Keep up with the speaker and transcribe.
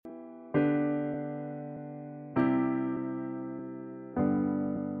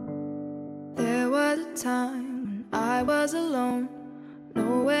time when I was alone,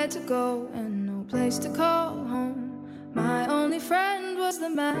 nowhere to go and no place to call home. My only friend was the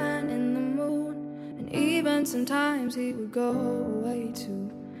man in the moon, and even sometimes he would go away too.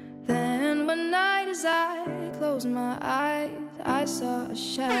 Then one night as I closed my eyes, I saw a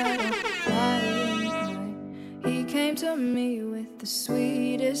shadow flying high. He came to me with the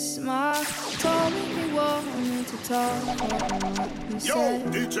sweetest smile, told me he wanted to talk about what he said.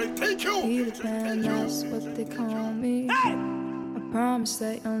 DJ, take you. Peter Pan, that's what they call me. Hey! I promise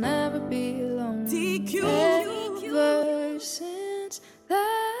that you'll never be alone. TQ. Ever since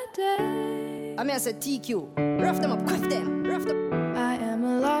that day, I said TQ. Rough them up, quiff them. Rough them. I am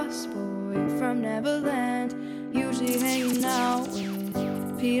a lost boy from Neverland, usually hanging out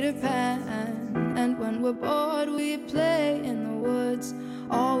with Peter Pan. And when we're bored, we play in the woods,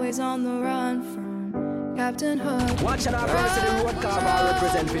 always on the run from Captain Hook. Watch out, person in the road car, I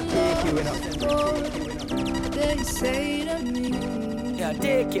represent with TQ, you know. They say to me, yeah,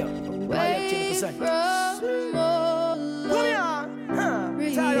 take you. away from all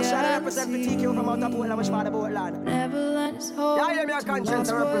Neverland is home. Yeah, yeah, me a conscience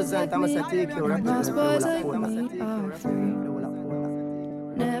to represent. I'm a TQ, Lost boys like me represent. are free.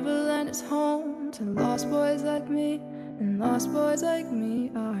 Neverland is home to lost boys like me, and lost boys like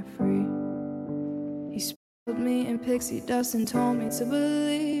me are free. He sprinkled me in pixie dust and told me to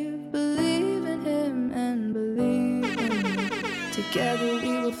believe in him and believe in me. Together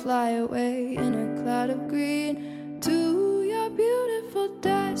we will fly away in a cloud of green to your beautiful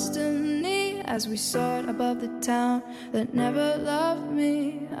destiny. As we soared above the town that never loved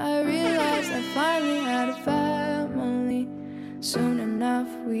me, I realized I finally had a family. Soon enough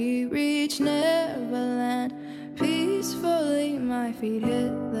we reached Neverland. Peacefully my feet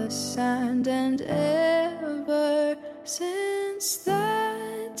hit the sand, and ever since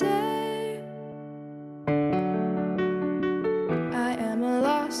that day, I am a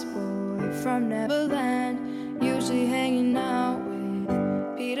lost boy from Neverland, usually hanging out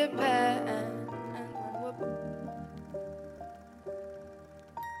with Peter Pan.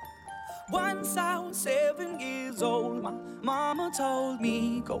 Once I was 7 years old, my mama told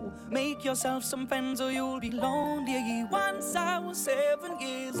me, go make yourself some friends or you'll be lonely. Once I was 7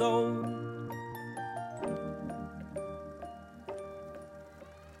 years old.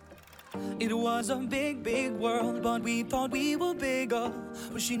 It was a big, big world, but we thought we were bigger,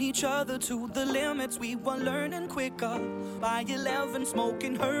 pushing each other to the limits. We were learning quicker. By 11,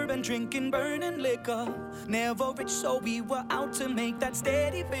 smoking herb and drinking burning liquor. Never rich, so we were out to make that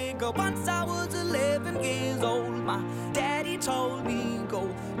steady figure. Once I was 11 years old, my daddy told me, go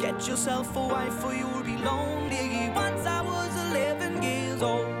get yourself a wife or you'll be lonely. Once I was 11 years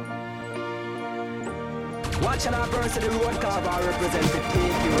old. Watch out, person in the road car, I represent with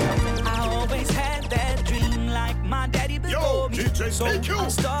TQ. I always had that dream like my daddy before me. DJ, so I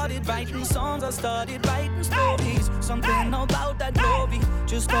started writing songs, I started writing stories. Something about that glory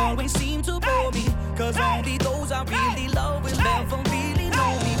just always seemed to bore me, cause only those I really love will never really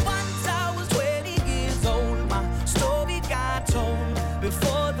know me. Once I was 20 years old, my story got told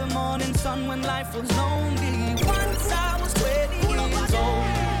before the morning sun when life was lonely. Once I was 20 years old.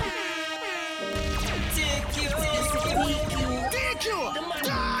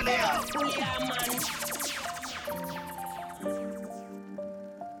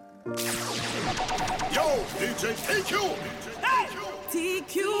 Yo, DJ, TQ.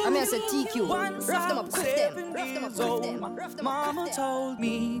 TQ. I said TQ. Rough them up, quiff them. Rough them up, quiff them. Rough them up, Mama quiff them. told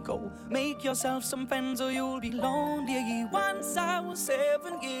me, go make yourself some friends or you'll be lonely. Once I was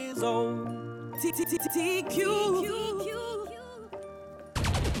 7 years old. TQ.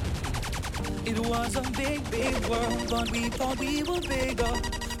 It was a big, big world, but we thought we were bigger,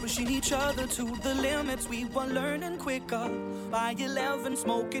 pushing each other to the limits. We were learning quicker. By 11,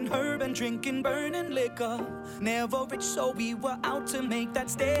 smoking herb and drinking burning liquor. Never rich, so we were out to make that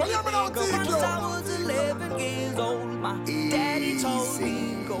steady figure. Once I was 11 years old, my daddy told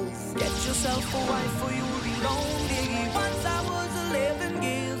me, go get yourself a wife or you'll be lonely. Once I was 11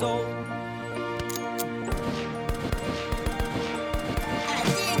 years old.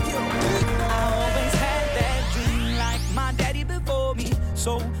 My daddy before me,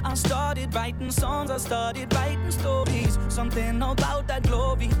 so I started writing songs, I started writing stories. Something about that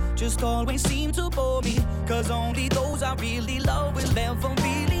glory just always seemed to bore me, cause only those I really love will never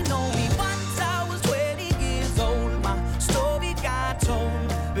really know me. Once I was 20 years old, my story got told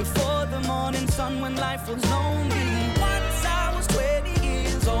before the morning sun when life was lonely. Once I was 20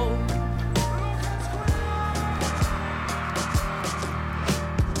 years old.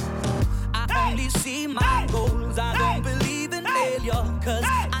 I only see my goals, I don't believe in failure, cause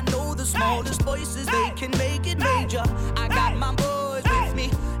I know the smallest voices, they can make it major. I got my boys with me,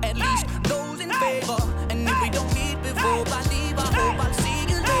 at least those in favor. And if we don't meet before I leave, I hope I'll see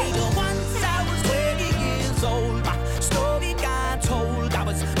you later. Once I was 20 years old, my story got told. I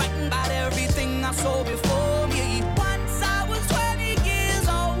was writing about everything I saw before me. Once I was 20 years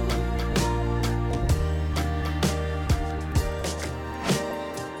old.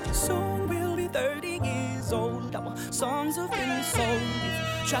 Soon we'll be 30 years old. Our songs have been sold.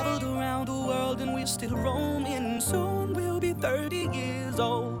 We've traveled around the world and we're still roaming. Soon we'll be 30 years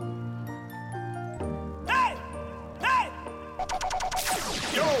old.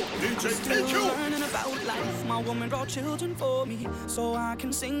 Yo, DJ Still learning about life. My woman brought children for me, so I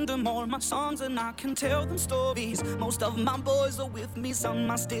can sing them all my songs and I can tell them stories. Most of my boys are with me,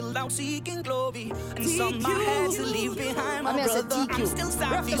 some are still out seeking glory, and some I had to leave behind. My brother, I'm still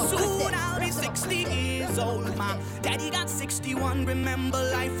savvy. Soon I'll be 60 years old. My daddy got 61. Remember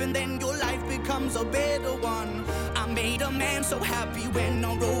life, and then your life becomes a better one. I made a man so happy when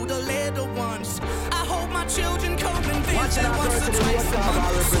I wrote a letter once. I hope my children come and visit once or twice a month.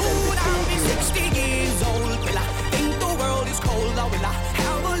 Soon I'll be 60 years old. Will I think the world is cold, or will I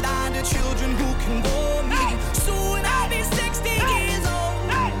have a lot of children who can warm me? Soon I'll be 60 years old.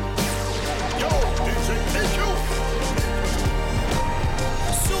 Yo, DJ TQ.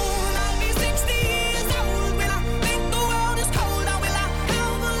 Soon I'll be 60 years old. Will I think the world is cold, or will I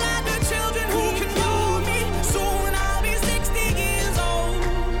have a lot of children who can warm me? Soon I'll be 60 years old.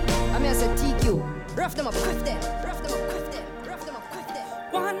 I'm here to TQ. Rough them up, quiff them. Rough them up, quiff them. Rough them up, quiff them.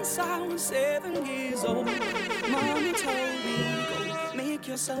 Once I was 7 years old, Mommy told me, go make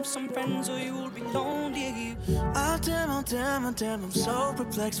yourself some friends or you'll be lonely. Oh damn, I'm so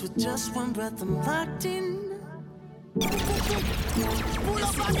perplexed. With just one breath I'm locked in. Oh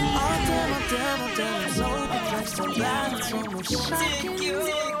damn, I'm so perplexed. So loud, it's almost shocking.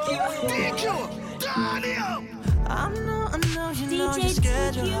 I know, you know you're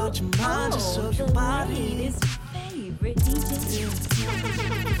scared. You hold your mind just so your body.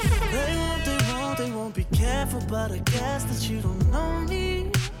 They won't be careful, but I guess that you don't know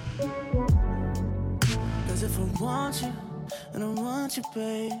me. Cause if I want you, and I want you,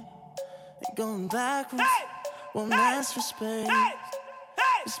 babe, and going backwards won't ask for space.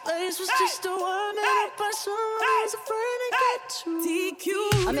 This place was just a word made up by someone who's afraid to get to TQ.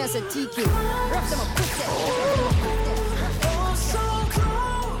 I'm here to TQ. Rough them up, quiff them. Oh, so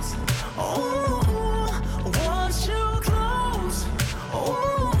close. Oh, want you close. Oh,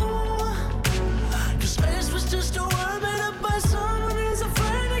 cause space was just a word made up by someone who's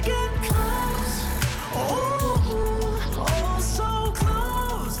afraid to get close. Oh, so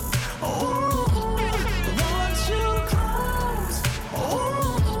close. Oh, want you close. Oh,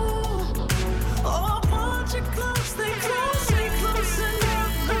 want you close. Stay close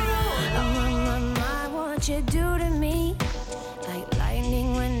enough. What you do to me, like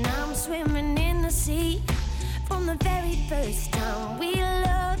lightning when I'm swimming in the sea. From the very first time we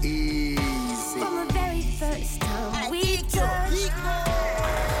loved, from the very first time we touched,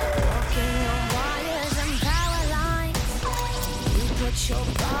 walking on wires and power lines. You put your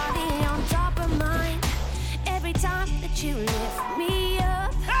body on top of mine. Every time that you lift me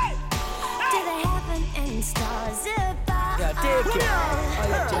up to the heaven and stars above. Yeah, take it.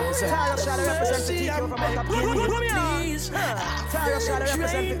 Tell represent the TQ from out of please. Tell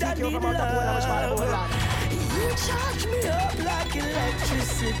represent the TQ from out of You charge me up like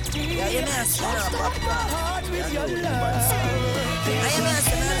electricity. Yeah, you know, stop my heart with your love. There's an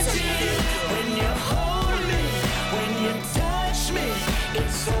energy when you hold me, when you touch me.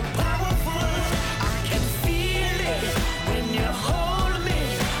 It's so powerful, I can feel it. When you hold me,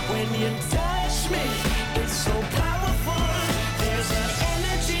 when you touch me. It's so powerful. There's an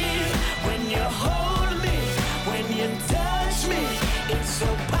energy when you hold me, when you touch me. It's so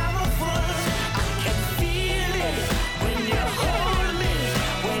powerful, I can feel it. When you hold me,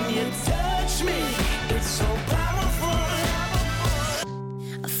 when you touch me. It's so powerful.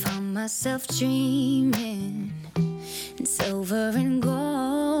 I found myself dreaming in silver and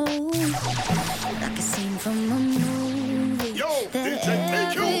gold, like a scene from a movie. Yo, that DJ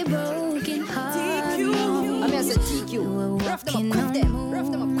every TQ. broken heart knows. I'm here to We TQ. were Rough them walking up, on quiff them. Rough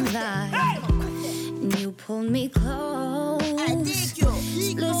them up, quiff them. moonlight, and you pulled me close.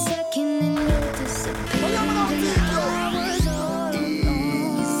 Split second and you disappeared, and I was all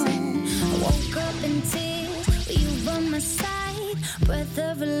alone. I woke up in tears, but you by my side, breath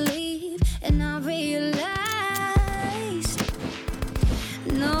of relief, and I realized,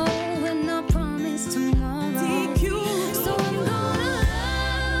 no, we're not promised tomorrow. So I'm gonna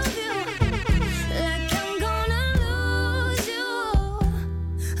love you like I'm gonna lose you.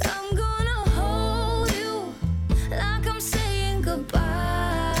 I'm gonna hold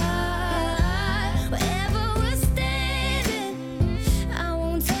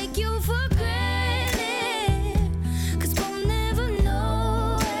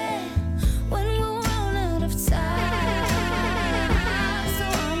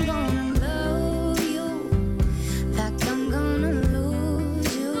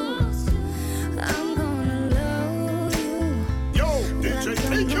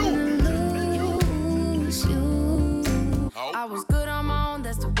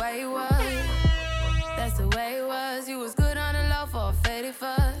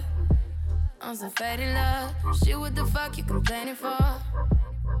on some faded love. Shit, what the fuck you complaining for?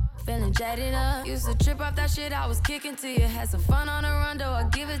 Feeling jaded up. Used to trip off that shit I was kicking to you. Had some fun on the run, though I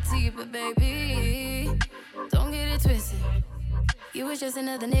give it to you. But baby, don't get it twisted. You was just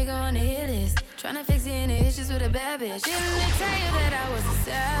another nigga on the hit list. Tryna fix any issues with a bad bitch. Didn't tell you that I was a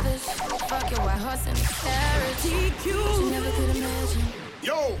savage. Fuck your white horse and a carrot. TQ. You never could imagine.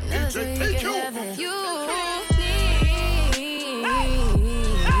 Yo, DJ TQ. You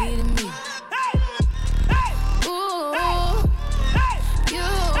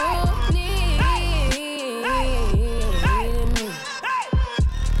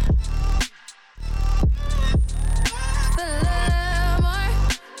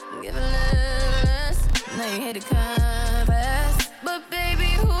the canvas, but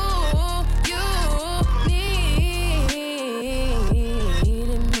baby, who you need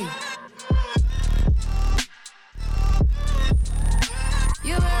in me?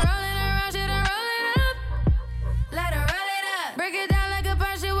 You been rolling around, shit and roll it up. Let her roll it up. Break it down like a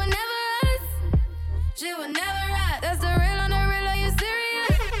punch, shit would never us. Shit would never rot. That's the real on the real, are you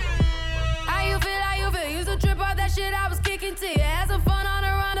serious? How you feel, how you feel? Used to trip off that shit I was kicking to you. Had some fun on the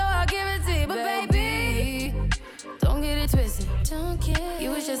run, though I'll give it to you. But baby, don't get it twisted. Don't care.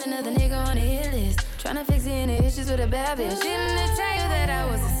 You was just another nigga on the hit list. Tryna fix any issues with a bad bitch. Didn't tell you that I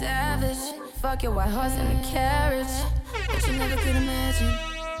was a savage. Fuck your white horse and a carriage. But you never could imagine.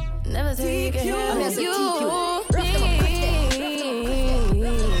 Never thought you could have me.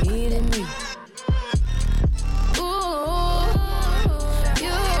 You need in me.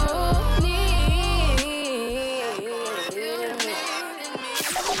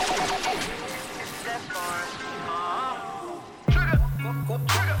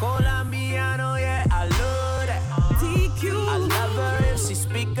 Colombiano, yeah, I love that. TQ. I love her if she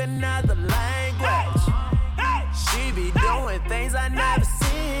speak another language. She be doing things I never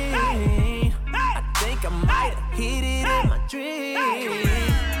seen. I think I might have hit it in my dream.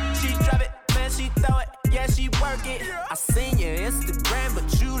 She drop it, man, she throw it, yeah, she work it. I seen your Instagram,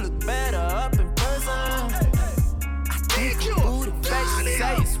 but you look better up in person. I think you booty face, she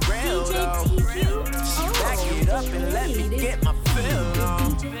say it's real though. She back it up and let me get my fill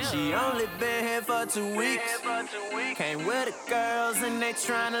on. She only been here for 2 weeks. Came with the girls and they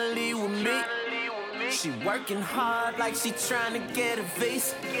tryna leave with me. She working hard like she tryna get a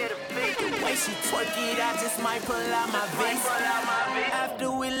visa. The way she twerk it, I just might pull out my visa.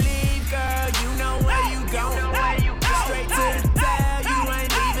 After we leave, girl, you know where you going. Straight to the tail, you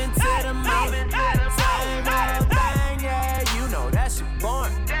ain't leaving to the moment. Same old thing, yeah, you know that shit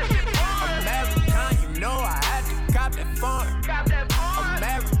boring. American, you know I had to cop that foreign.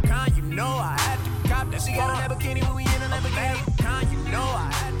 American, you know I had to cop that. She got a Lamborghini when we in a Lamborghini. American, you know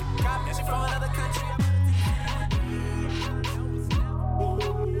I had to cop that. She from another country.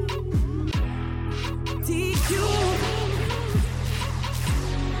 TQ.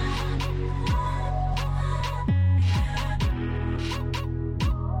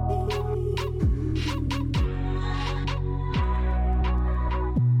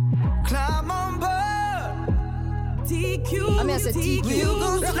 Climb on board. TQ. I mean, I said TQ. You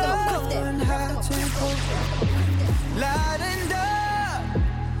gon' slow Cuff them. and high tempo. Light and dark.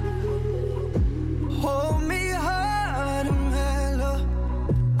 Hold me hard and mellow.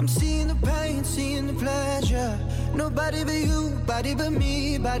 I'm seeing the pain, seeing the pleasure. Nobody but you, body but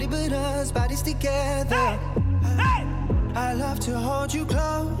me, body but us, bodies together. I love to hold you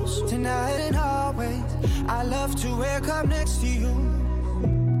close, tonight and always. I love to wake up next to you.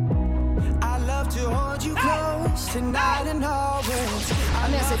 I love to hold you close, tonight and always. I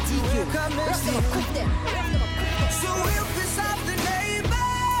love to wake up next to you. So we'll piss off the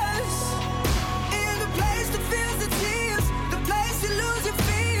neighbors in the place that feels the tears, the place you lose your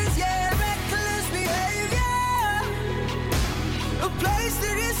fears, yeah, reckless behavior. A place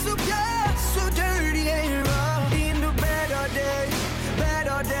that is so pure, so dirty and raw. In the better day,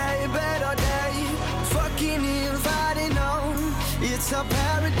 better day, better day. Fucking inviting on. It's a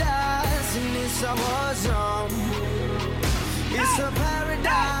paradise and it's a war zone. It's a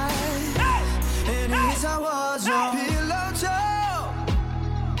paradise and it's a war zone. Pillow talk,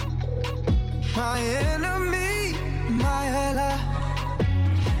 my enemy, my ally.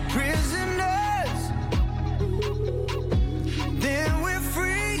 Prisoners, then we're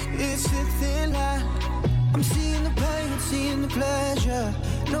free. It's a thin line. I'm seeing the pain, seeing the pleasure.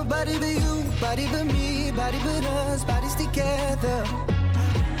 Nobody but you, body but me, body but us, bodies together.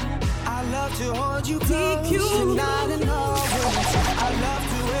 I love to hold you close, tonight and always. I love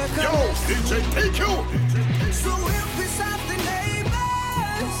to wake up. Yo, DJ TQ. So we'll piss off the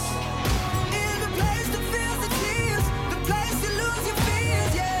neighbors in the place that feels the tears, the place you lose your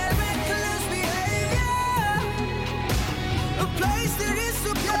fears, yeah, reckless behavior.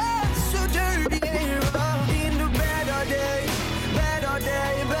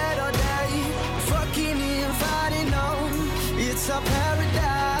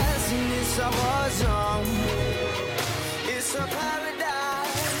 It's a war zone. It's a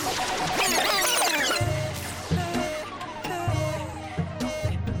paradise.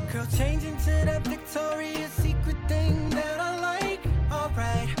 Girl, changing to that Victoria's Secret thing that I like.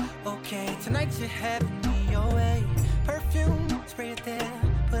 Alright, okay, tonight you're having me your way. Perfume, spray it there,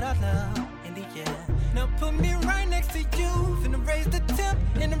 put our love in the air. Now put me right next to you, finna raise the temp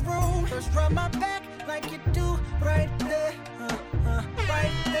in the room. First rub my back like you do, right there,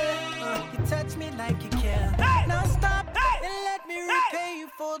 right there. You touch me like you care. Now stop and let me repay you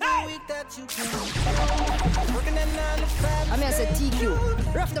for the week that you been working at 9 to 5. I mean, I said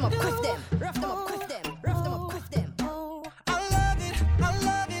TQ. Rough them up, quiff them. Rough them up, quiff them. Rough them up, quiff them. I love it, I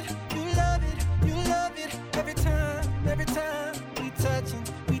love it. You love it, you love it. Every time we touching,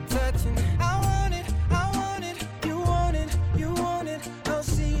 we touching. I want it, you want it, you want it. I'll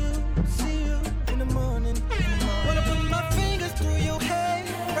see you in the morning. Wanna put my fingers through your hair,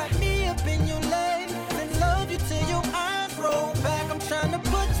 wrap me up in your legs, and love you till your eyes roll back. I'm trying to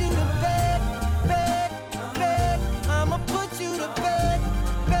put you to bed, bed, bed. I'ma put you to bed,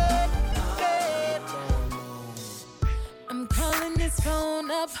 bed, bed. I'm calling this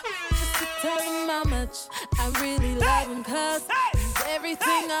phone up just to tell him how much I really love him, cause he's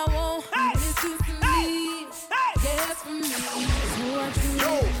everything I want. This is for me, yeah, for me. So I can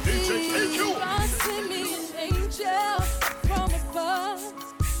Yo, DJ TQ. God send me an angel from above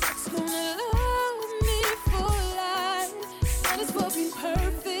that's gonna love me for life. And it's gonna be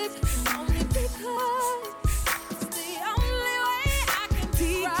perfect, only because it's the only way I can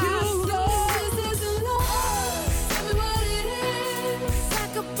TQ. This isn't love, tell me what it is. I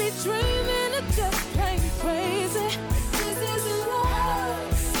could be dreaming of just plain crazy. This isn't love,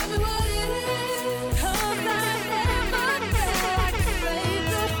 tell me what it is. 'Cause I never felt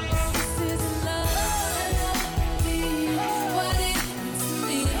crazy. This isn't love, what it is to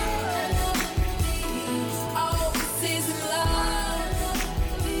me. Oh, this isn't love,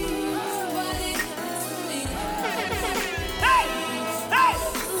 what it is to me.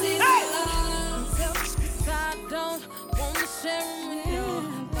 Selfish 'cause I don't wanna share 'em with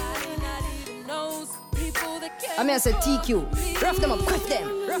nobody, not even those people that care. I mean, I said TQ. about me. Rough them up, quiff them.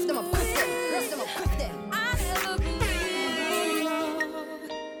 Rough them up, quiff them. Rough them up, quiff them. I never believed love.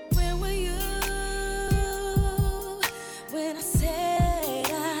 Where were you when I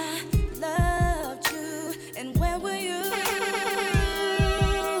said I loved you? And where were you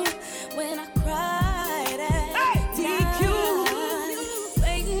when I cried at night,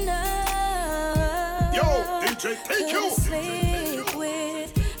 waking up? Yo, DJ TQ. Couldn't sleep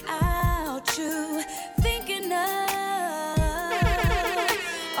without you, thinking of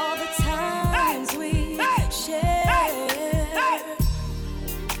all the times we shared.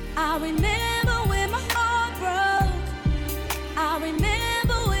 I remember when my heart broke. I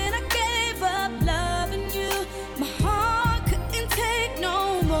remember when I gave up loving you. My heart couldn't take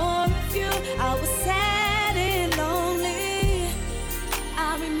no more of you. I was sad and lonely. I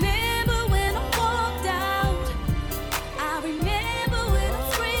remember when I walked out. I remember when I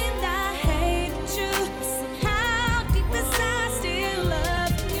screamed I hated you. Somehow deep inside still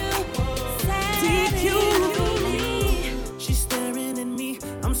loving you. Sad and lonely. She's staring at me.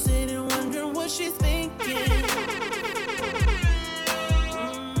 I'm sitting wondering what she's thinking.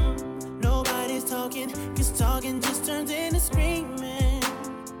 Nobody's talking, 'cause talking just turns into screaming.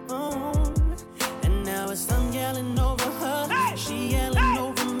 And now it's I'm yelling over her, she yelling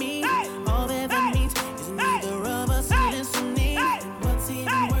over me. All that means is neither of us listening. And what's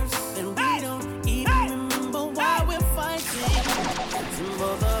even worse than we don't even remember why we're fighting. So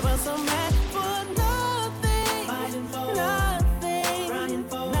both of us are mad for nothing, fighting for nothing, crying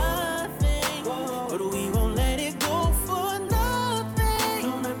for nothing. But we won't let it go for nothing,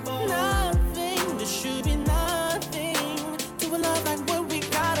 nothing. There should be nothing to a love like what we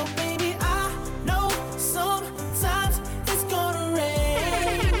got. Oh baby, I know sometimes it's gonna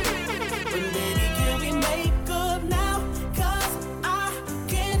rain, but baby, can we make up now? 'Cause I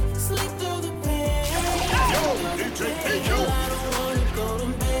can't sleep through the pain. Yo, DJ TQ. I don't wanna go to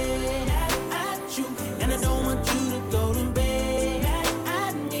bed at you, and I don't want you to go to bed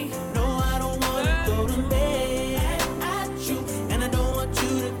at me. No, I don't wanna go to bed at you, and I don't want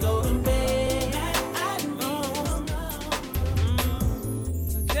you to go to bed at me.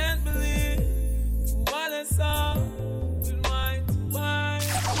 I can't believe what I saw with my wife.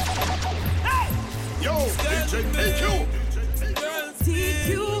 Yo, DJ TQ.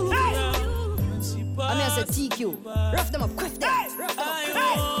 I mean, I said TQ. Rough them up, quiff them. Rough them up, quiff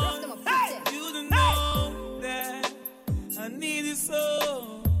them. Rough them up, quiff them. You to know that I need you so,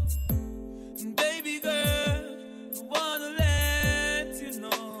 baby girl. I wanna let you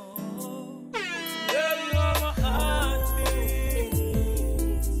know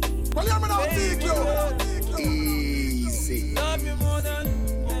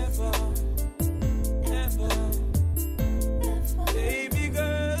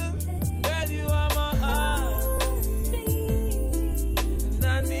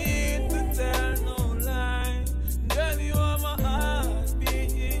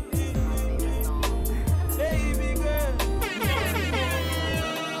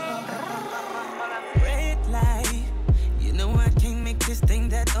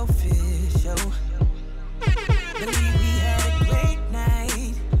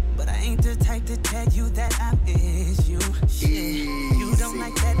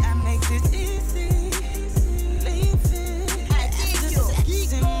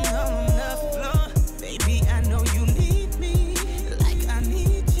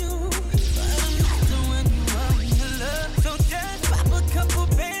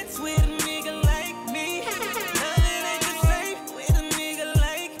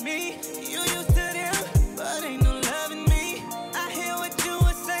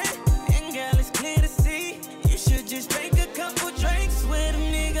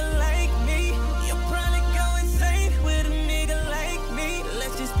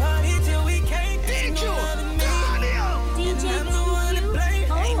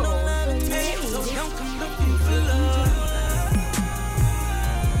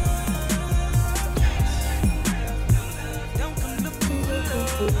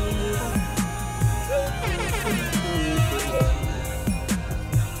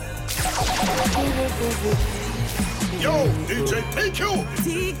DJ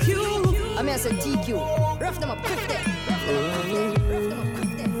TQ. I mean, I said TQ. Rough them up, quick them.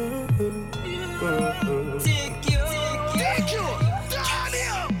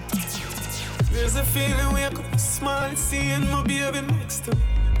 There's a feeling wake up, smile, seeing my baby next to me.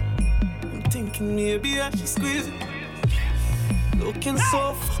 I'm thinking maybe I should squeeze it. Looking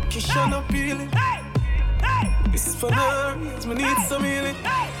so fuckish and appealing. This is for the reasons I need some healing.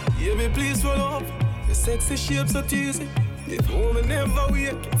 Baby, please roll up. Your sexy shape's so teasing. If a woman never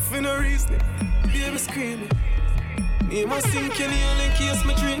wake up for no reason, baby screaming. Me must sink in here in case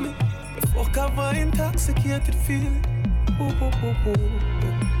me dreaming. The fuck have I intoxicated feeling? Ooh, ooh, ooh, ooh.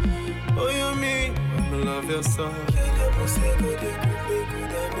 Oh, you mean I love your soul.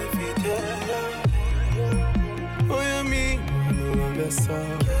 Oh, you mean I love your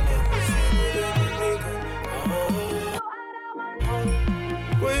soul.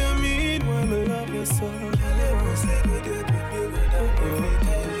 What you mean when I love your soul?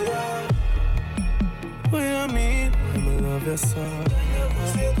 What you mean when I love your soul?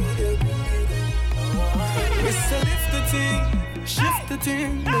 Mr. Lift the thing, shift the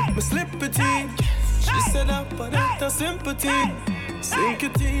thing, make me slip a thing. She said up, but that's a sympathy. Sink a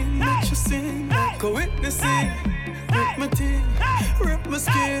thing, make you sing, like a witnessing. Rip my thing, rip my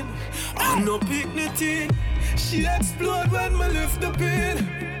skin. I'm no picnic thing. She explode when me lift the pin.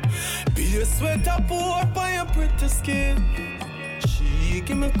 Be a sweater pour by your pretty skin. She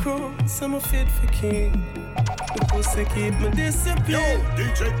give me crumbs, I'm a fit for king. The pussy keep me discipline.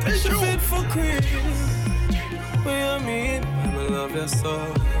 DJ She TQ. fit for queen. What you mean when I love your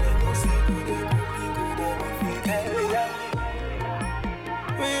soul?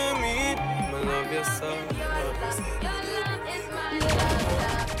 What you mean when I love your soul?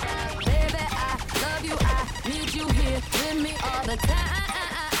 Baby, I love you, I need you here with me all the time.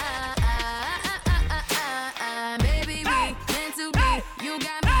 Baby, we meant to be. You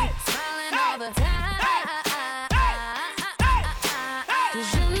got me smiling all the time.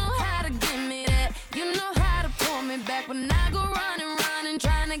 'Cause you know how to give me that. You know how to pull me back when I go running,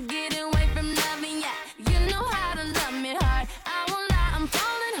 trying to get away from nothing. Yeah, you know how to love me hard. I won't lie, I'm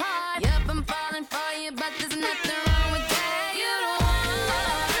falling hard. Yep, I'm falling for you, but there's nothing wrong with that. You the one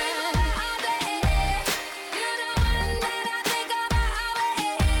all day. You the one that I think about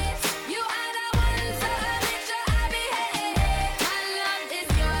always. You are the one, so I make sure I behave. My love is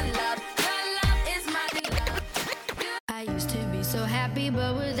your love is my love. I used to be so happy,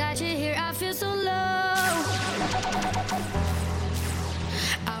 but without you here, I feel so low.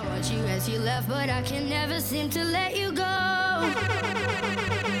 I watch you as you left, but I can never seem to let you go.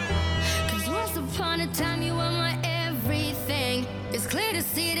 'Cause once upon a time, you were my everything. It's clear to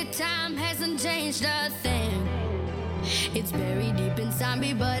see that time hasn't changed a thing. It's buried deep inside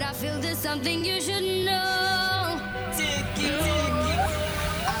me, but I feel there's something you should know.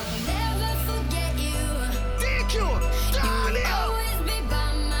 I will never forget you. You'll always be by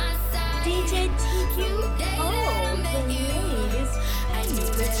my side. DJ TQ. Day Oh, that I met the you, latest. I knew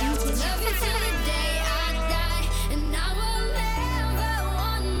that I would love you till the day I die. And I will never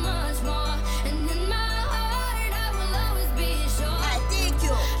want much more. And in my heart, I will always be sure. I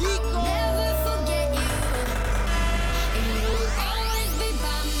will never forget you. And you will always be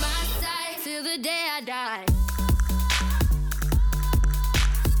by my side till the day I die.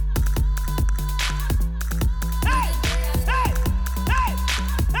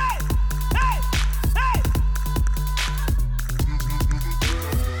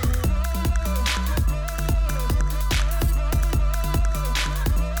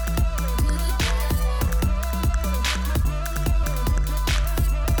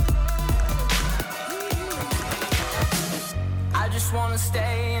 I just wanna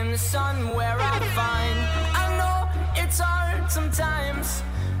stay in the sun where I find. I know it's hard sometimes.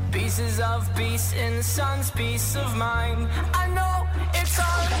 Pieces of peace in the sun's peace of mind. I know it's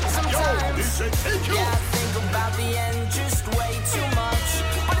hard sometimes. DJ TQ. Yeah, I think about the end just way too much.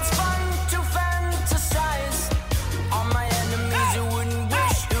 But it's fun to fantasize. All my enemies who wouldn't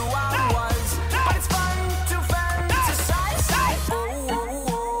wish who I was. But it's fun to fantasize. Oh,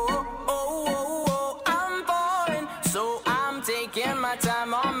 oh, oh, oh, oh, oh, I'm falling, so I'm taking my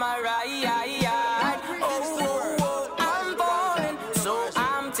time on my ride. Oh, oh, oh, I'm falling, so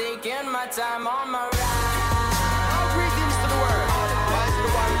I'm taking my time on my ride. Greetings to the world. Why is the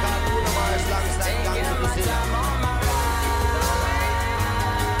one called Universe alongside Taking Dr. my Brazil? time on my ride.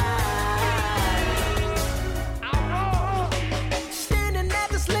 Standing at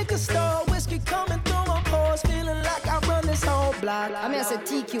this liquor store, whiskey coming through my pores, feeling like I run this whole block. I mean, I said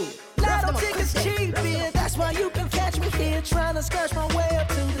TQ. I don't think it's cheap, yeah. That's why you can catch me here, trying to scratch my way up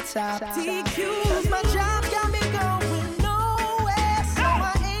to the top. TQ, 'cause my job got me going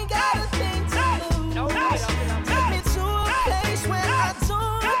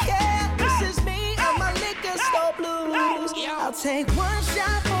Take one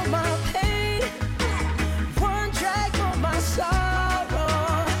shot for my pain, one drag for my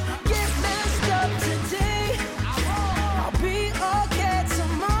sorrow. Get messed up today, I'll be okay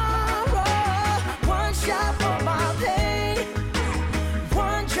tomorrow. One shot for my pain,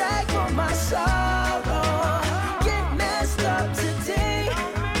 one drag for my sorrow. Get messed up today,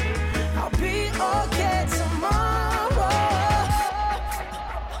 I'll be okay tomorrow.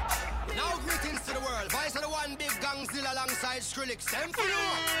 Now greetings to the world. Vice of the one big gang still alongside Skrillex. Them for you.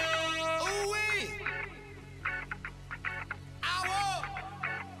 Ooh-wee. Ow.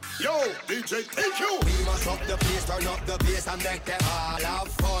 Yo, DJ TQ. We must up the place, turn up the bass and make them all have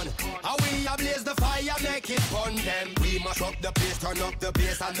fun. How we ablaze the fire, make it fun them. We must up the place, turn up the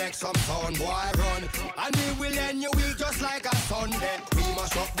bass and make some sound, boy run. And we will end your week just like a Sunday. We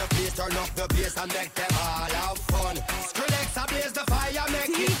must up the place, turn up the bass and make them all have fun. Skrillex ablaze the fire,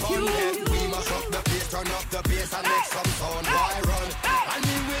 make it fun them. We must up the place, turn up the bass and make some sound, boy run. And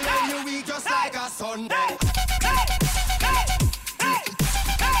we will end your week just like a Sunday.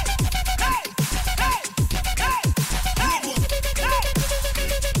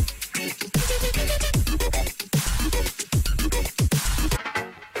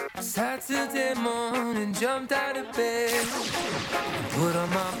 Saturday morning, jumped out of bed, put on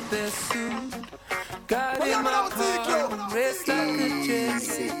my best suit, got in my car, raced like a jet,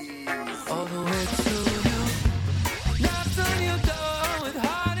 all the way to you. Knocked on your door with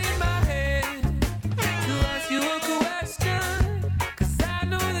heart in my head, to ask you a question, 'cause I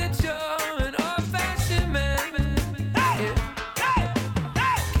know that you're an old-fashioned man. Yeah.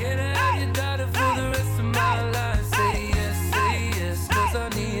 Can I have your daughter for the rest of my life? Say yes, 'cause I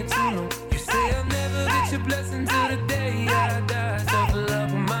need to know. You say I'll never get your blessing till the day I die. So for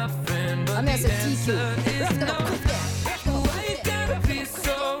love with my friend, but the answer is no. Why you gotta be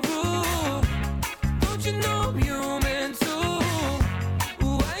so rude? Don't you know I'm human too?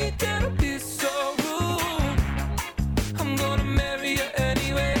 Why you gotta be so rude? I'm gonna marry you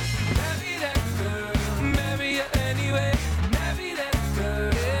anyway. Marry that girl, marry you anyway. Marry that girl,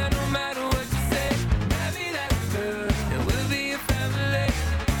 yeah, no matter what you say. Marry that girl, and we'll be a family.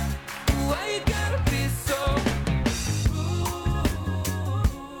 Why you gotta be so rude?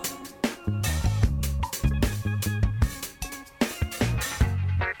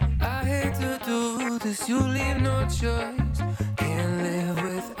 I hate to do this, you leave no choice. Can't live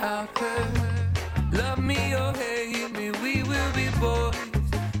without her. Love me or hate me, we will be boys.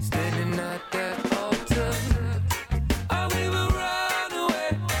 Standing at that altar. Or we will run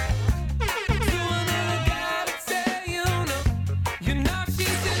away to another guy to tell you no. You know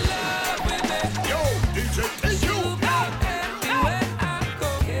she's in love with me. Yo, DJ TQ. You'll be everywhere I go.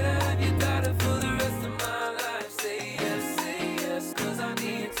 Can I have your daughter for the rest of my life? Say yes, 'cause I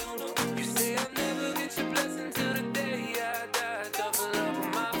need to know. You say I'll never get your blessing till the day I die. Double love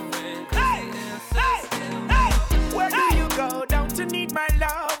with my friend, 'cause the answer's still no. Where do you go down to need my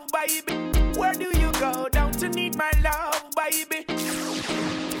love, baby? Where do you go down to need my love, baby?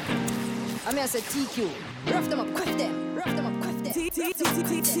 I mean, I said TQ. Rough them up, quiff them. Rough them up, quiff them.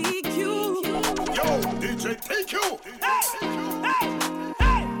 TQ. Yo, DJ TQ.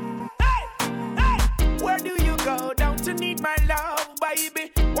 Where do you go down to need my love,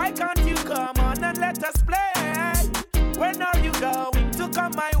 baby? Why can't you come on and let us play? When are you going to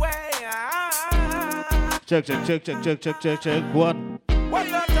come my way? Check. One. What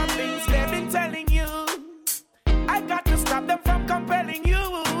lot of things they've been telling you? I got to stop them from compelling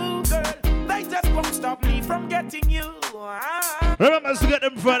you, girl. They just won't stop me from getting you. Remember to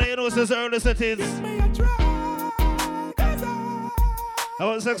Gettdem Fridaze, you know, since early settings. I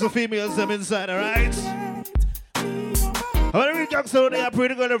want sex with females, them inside, alright? I want to read jokes out there,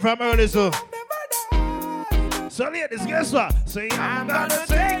 pretty good from early, so. So, ladies, guess what? Say, I'm gonna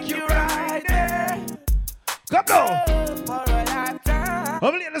take you right there. Come now. For a lifetime.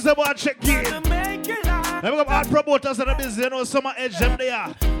 How many ladies about check in? To make you laugh. Let me go out promoters of the business, you know, summer edge them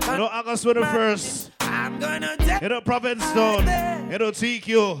there. You know, August 21st. I'm gonna take You know, Provincetown. You know,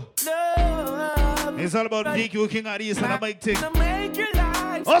 TQ. love. It's all about DQ, King of the East, and a big thing. To make you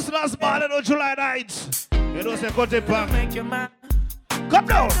laugh. Us last ball, you know, July 9th. You know, say, cut it back. Make you mad. Come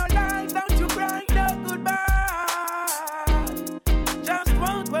down. No lies, don't you cry, no goodbye. Just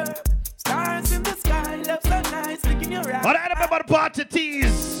won't work. Stars in the sky, love so nice, look in your eyes. But I remember the party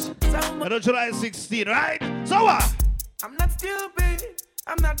tease. So You much. know, July 16, right? So what? I'm not stupid,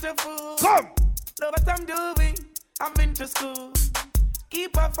 I'm not a fool. Come. Know what I'm doing, I've been to school.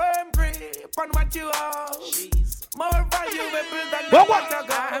 Keep a firm grip on what you are. More valuable than What? what I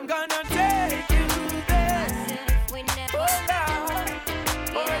got. I'm gonna take you there. Hold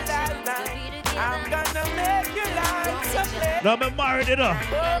on, I'm gonna make your life so clear. No, I'm married, you know.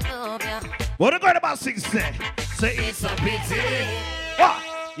 What are you going about 6 say? Say it's a pity. What?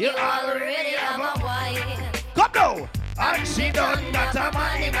 You already have a wife. Come now. And she done got a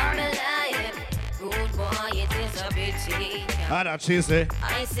man in her life. Good boy, it is a pity. Ah, that she say.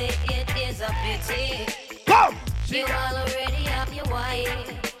 I say it is a pity. Come. You already have your wife.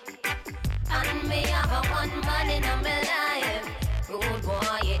 And me have a one man in my life. Good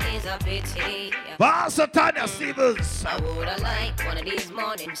boy, it is a pity. Pastor Tanya Stevens. I woulda liked one of these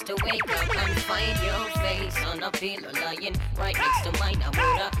mornings to wake up and find your face on a pillow lying right next to mine. I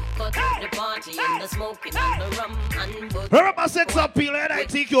woulda cut up the party and the smoking and the rum and but. Remember sex appeal and I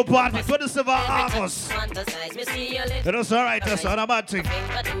take your party 27th August. It was alright, that's not a bad thing.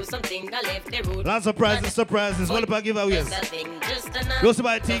 Lots of surprises, what about giveaways? Go to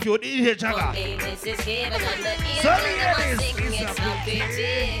my take you, DJ Changa. So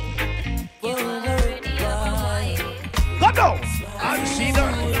come on! And she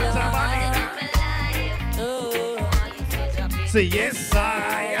done say yes,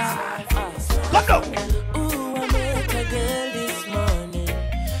 I come on! Ooh, I met a girl this morning.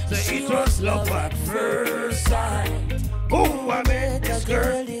 Say it was love at first sight. Ooh, I met this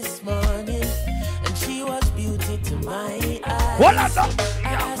girl this morning, and she was beauty to my eyes. What I know?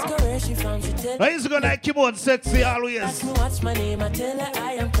 I asked her where she from, she tell me. I used to go like keep on sexy always. Ask me what's my name, I tell her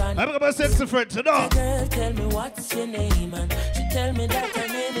I am Con. I'm a sexy friend, you know. Girl, tell me what's your name, and she tell me that her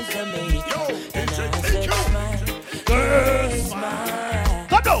name is Jamaica. And I said smile, girl, smile.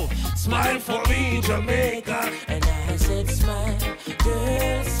 Come on, smile for me, Jamaica. And I said smile,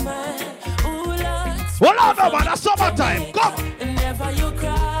 girl, smile. Ooh, Lord, well, no, man, that's summertime. Come. and never you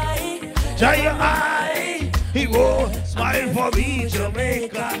cry. Dry your eye. He won't smile for me,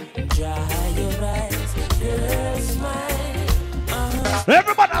 Jamaica. Dry your eyes, girl, smile.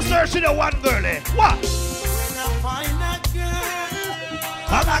 Everybody searching the one girl, eh? What? When I find that girl,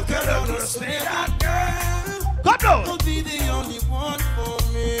 I'm not gonna stay that girl. Come on. will be the only one for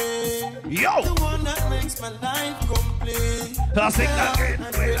me. Yo. The one that makes my life complete. I sing that again.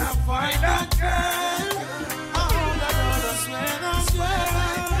 And when I find that girl, I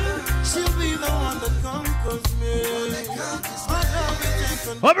swear, she'll be the one that conquers me.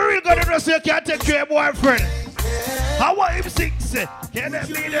 I'm really gonna dress you can't take care of your boyfriend. How what him sing say? Can that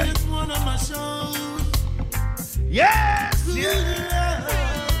be there? Yes, yes.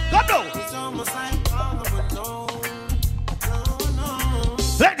 Come on.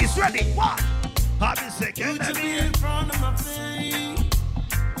 Ladies ready? What? How do you say? Can that be there?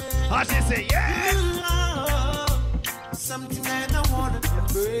 How she say? Yes. Something that I wanna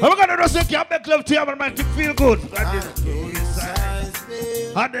embrace. I'm gonna dress you can't make love to you and make you feel good.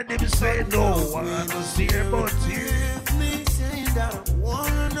 And then they say no one to see about you.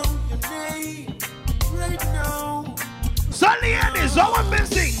 So ladies, how I'm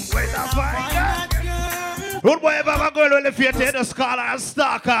missing when I find that girl. Road boy ever have a girl when if you take the scholar and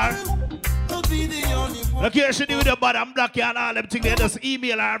stalker. Look here, she do the bad and black and all them things, they just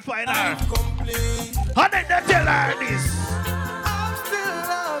email her and find her. And then they tell her this. I'm still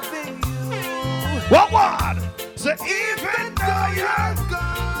loving you. What one? So even though you're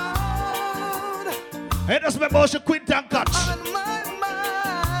gone, hey, that's my motion quint and catch. on my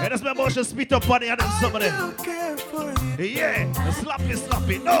mind, Hey, that's my motion spit up on the other somebody. I'll care for you. Yeah,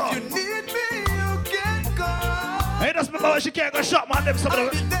 sloppy, no. You need me, you can call. Hey, that's my motion can't go shop man them I'll somebody.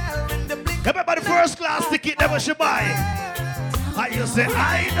 be there in the blink. Remember the first class ticket never should buy. And you say,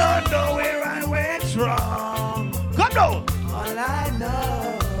 I don't know where I went wrong. Come on. All I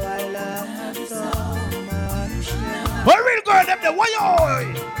know, I love you so much now. What real girl them there? Why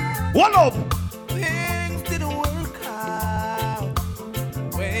you? One up. Things didn't work out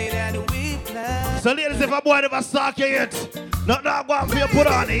the way that we planned. So ladies, if a boy never stalk you yet, not now go and feel put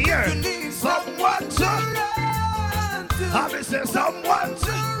on it here. You need Someone to run to, have me say someone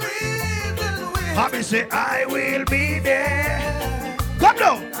to reason with. have me say I will be there. Come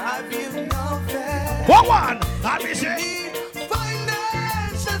down. Have you no fear? What one? Have me say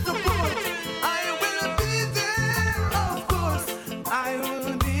Financial support. I will be there, of course. I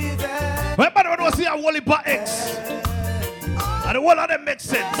will be there. remember when we see a Wally Pat X? And the whole of them makes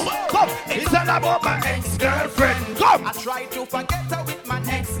sense. Come, it's all about my ex-girlfriend. Come! I try to forget her with my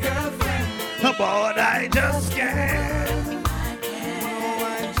ex-girlfriend. But I just can't. No,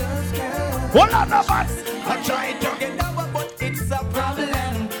 I just can't. Hold on, man. I'm trying to Get over, but it's a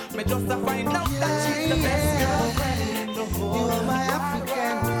problem. Me just to find out that she's the best girlfriend. You are my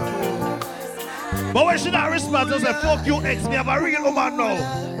African girl. But when she not respond, I say, fuck you, ex, me have a real woman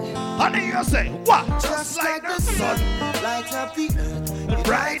now. And then you say, what? Just like the sun, light up the earth, and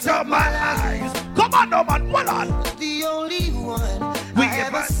bright up my eyes. Come on, no man, hold on. The only one we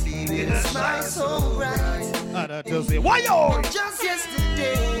ever see with a smile so bright. And I just say, why yo? Just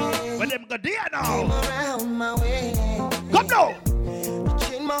yesterday, when them go there now, came around my way. Come now.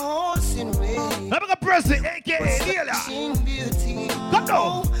 Chain my horse in rain. Let me go press it, aka Dealer. Beauty. Come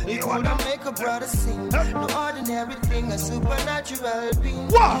now. You wanna make a brother sing. No ordinary thing, a supernatural being.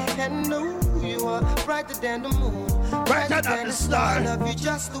 What? And no, you are brighter than the moon, brighter than the star. I love you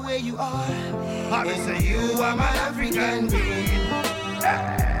just the way you are. I will say you are my African queen,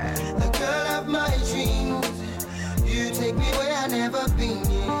 the girl of my dreams. You take me where I never been.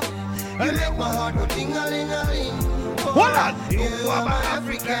 You make my heart go ding-a-ling-a-ling. Hold on. You are my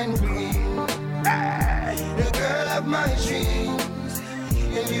African queen, the girl of my dreams.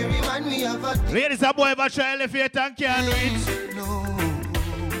 And you remind me of a ladies and boys, ever try elevate and can't do it.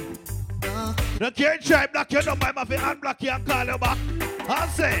 No can't try block your number, I'm going to unblock you and call you back. I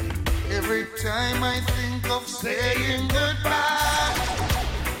say, every time I think of saying goodbye,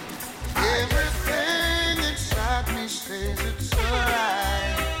 everything inside me says it's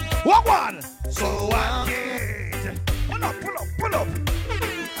alright. What one? So I can't. Pull up, pull up, pull up.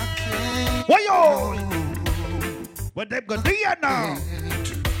 Why yo? What them go do you now?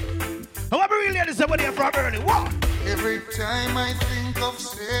 However, really understand where they're from early. What? Every time I think of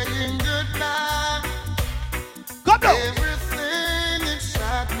saying goodbye, come down. Everything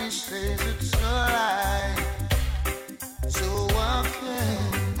inside me says it's alright. So I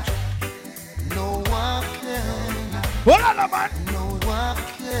can't. No, I can't. Hold on, man. No, I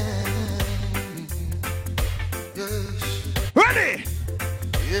can't. Yes. Ready?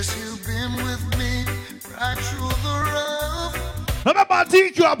 Yes, you've been with me right through the rough. Remember, I'll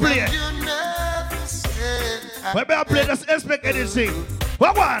teach you a play. You never said when I play, just expect anything.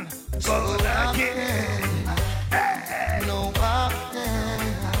 What one? But I can't. Hey. No, I can't.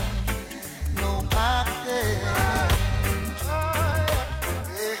 No, I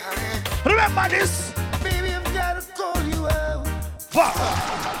can't. Remember this? Baby, I've got to call you out. Fuck.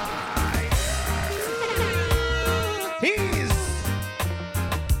 He's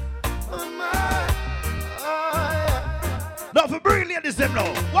no, for brilliant is them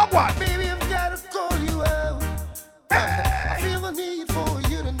now. What one? Baby, I've got to call you out. I feel the need for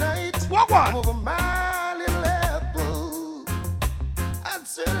you tonight. What one? Over my little apple, I'd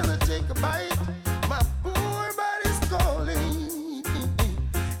certainly take a bite. My poor body's calling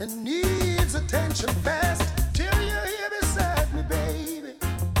and needs attention fast. Till you're here beside me, baby.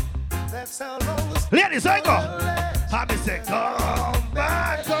 That's how long it's ladies, I go. Happy say, come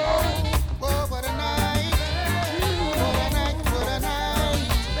back home. Oh, what a night.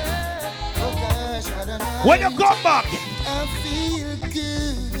 When you come back, I feel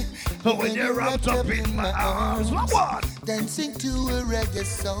good. When you're wrapped up in my arms. What one? Dancing to a reggae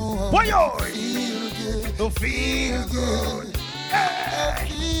song. Why yo? Feel good. Feel good. I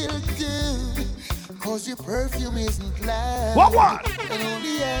feel good. Cause your perfume isn't loud. What one? And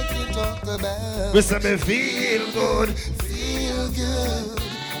only I can talk about. Listen, me feel good. Feel good.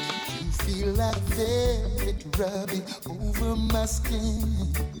 You feel like velvet rubbing over my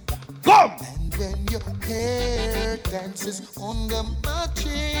skin. Come! And when your hair dances under my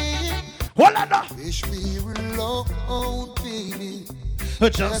chin. Hold on now. Wish we were alone, baby.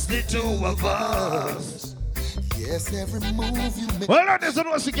 Just the two of us. Yes, every move you make. Well, there's no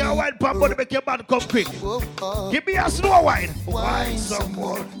one can wine pop, but make your man come quick. Give me a slow wine. Wine some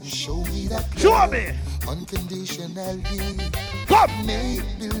more. Show me that. Show me. Unconditionally. Come. Make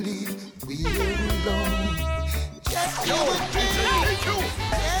believe we are alone. Just you and me.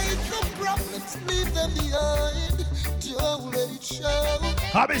 Take your problems, leave them behind. Don't let it show.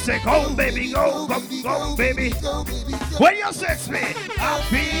 I'll say, go, baby, go, go, go, baby. When you sex me, I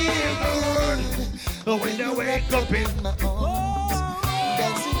feel good. When you wake up in my arms,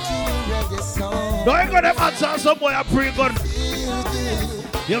 dancing to a reggae song. No, you got them answer somewhere, I pray God.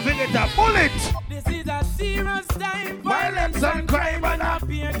 You think it's a bullet. This is a serious time. Violence and crime and a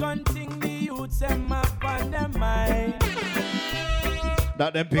beer gun thing. The youths them up on their mind.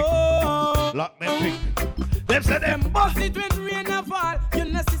 That them pick. Lock them pick. Them say them bust it when rain a fall. You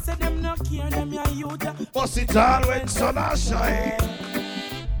know say them no care them your youth. Bust it all when sun a shine.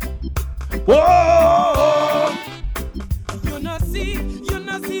 Whoa! You know see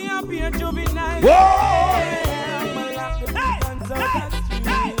a beer juvenile. Whoa!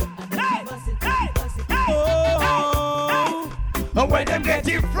 And where them get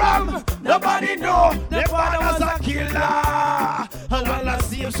it from, nobody know. Their father was a killer. And all I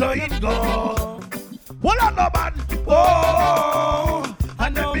see him so it go. Hold on, no man. Oh,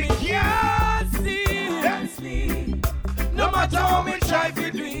 and the big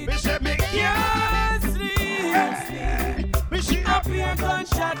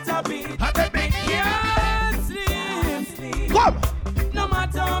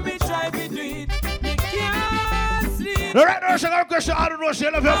The right now, she got a question. I don't know. She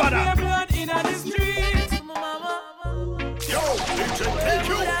love your mother. Blood in the street. Yo, DJ, take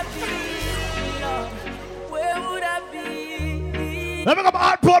you. Where would I be? Let me come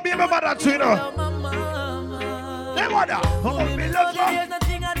hard pour me my mother to you know. Hey, mother. Oh, me love you. There's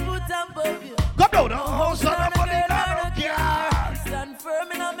nothing I'd put above you. Come down now. Oh, son of money, I don't care. Stand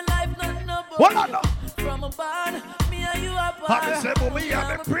firm in my life, nothing above What on now? From a barn, me and you are I say, mommy,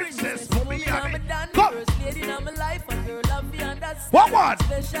 I'm a princess. Mommy, I'm a... Come. first lady in my life, and girl, love you understand. What one?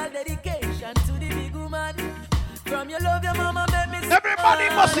 Special dedication to the big woman. From your love, your mama made me. Everybody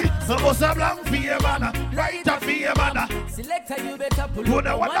must see. Some must have long for your mother. Right up for your mother. Selector, you better pull Put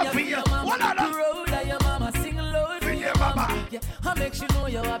up the one on up for your you. mama. What on that? Roll like your mama, sing loud For your mama. Yeah, I make you know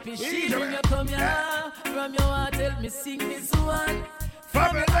you're happy. She Easy, when man. you come here. From your heart, tell me sing this one.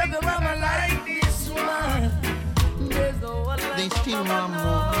 From your like your mama like this one. There's no one like They still want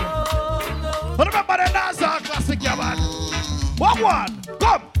more. But remember the dancehall classic, yeah, man. What one?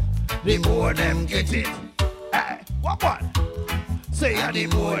 Come. The more them get it. Hey, what one? Say yeah, the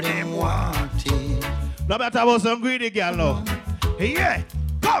more them want it. No matter about some greedy girl, no. Yeah,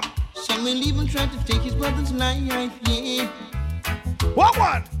 come. Some will even try to take his brother's life, yeah. What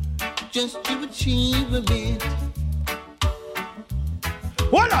one? Just to achieve a bit.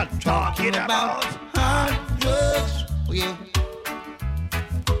 What I'm talking about? Hard drugs, oh yeah.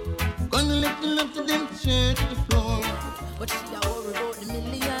 Gonna let the love to them turn to the floor. But she a worry about the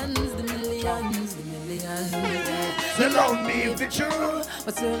millions, the millions, the millions. Say love me if it's true.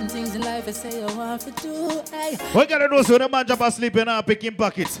 But certain things in life I say I want to do. Hey, What can I do so the man jump asleep and picking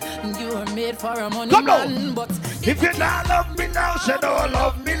pockets? you are made for a money Come man, on. but If you not love me now, she don't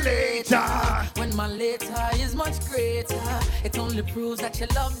love me later. when my later is much greater, it only proves that you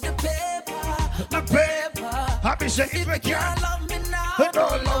love the paper. The paper. I be say if you Can't can't, love me now, you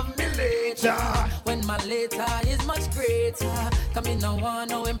don't love me later. when my later is much greater. Come in, no one,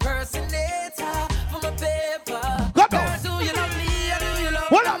 no impersonator for my paper. Come Girl, on. do you love me or do you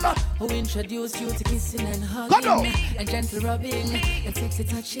love What me? on? Who introduced you to kissing and Come on. hugging and gentle rubbing and sexy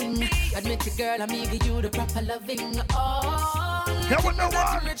touching? Admit it, girl, I'm giving you the proper loving. Oh, You would know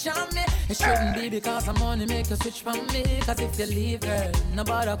what? rich on me. It shouldn't be because I'm only make you switch from me. Cause if you leave, girl,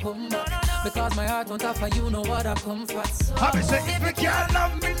 nobody come back. Because my heart won't offer you no other comfort. So I be say if you can't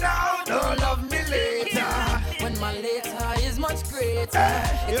love me now, don't love me later. when my later is much greater,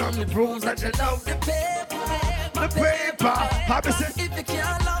 it only proves that you love the paper. The paper. I be say If you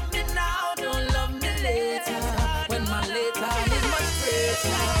can't love me now, don't love me later. When my later is much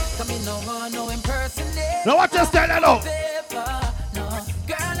greater, come in, no one, no impersonator. now what you stand out? Paper, no.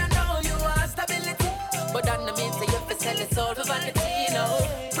 Girl, I know you want stability, but that no mean say you have to sell it all for vanity, no.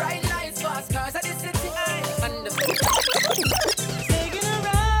 Bright lights, fast cars at the city, and the taking a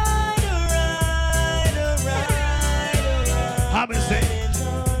ride. I be say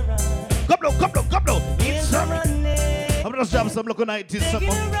come now. It's summer. I'm just drop some local 90s something.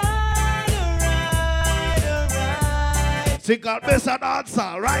 Think I'll miss an answer,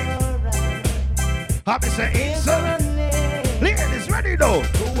 right? I be say it's summer. Ladies ready though.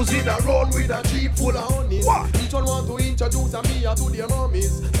 Who's in the road with a jeep full of honeys? What? Each one want to introduce a me to their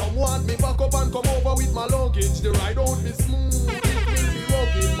mummies. Some want me back up and come over with my luggage. The ride won't be smooth, it will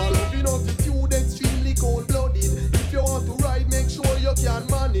be rugged. My loving attitude extremely cold-blooded. If you want to ride, make sure you can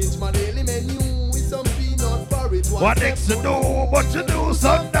manage. My daily menu is some peanut porridge. What next to do but to do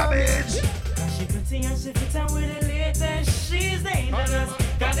some damage? She pretty and she fit and with the latest. She's dangerous.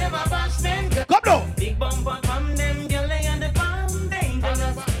 Got them a bash them. Come now. Big bumper from them girl and the farm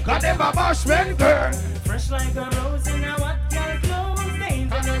dangerous. Got them a bashman girl. Fresh like a rose in a what girl clothes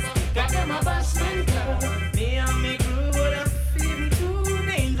dangerous. Got them a bashman girl. Me and me crew would have feel too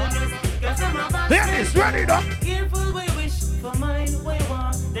dangerous. Got them a bashman. Ladies ready though. Careful we wish for mine we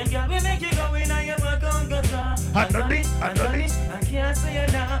want. Them girl we make you go in and you work on guitar. I can't say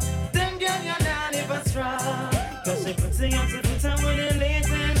you now. Them girl you not live a straw. Cause she puts it on to put on with the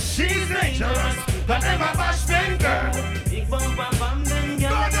latest. She's dangerous. Got them a bashman girl. Big bumper from them girl.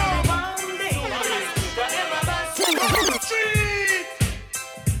 Got them a dangerous. Got them a bashman.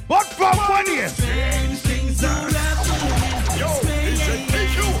 But from 1 year. Strange things are happening. Yo, DJ,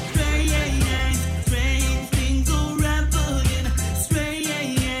 take you. Strange things are happening.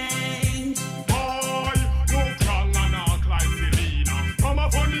 Strange. Boy, no strong and act like Selena. From a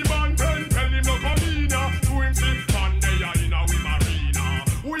funny man, tell him no come in. To him say, Sunday in a we marina.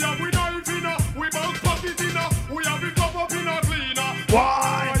 We have we knife in a, we bout pocket in a, we have it up in a cleaner.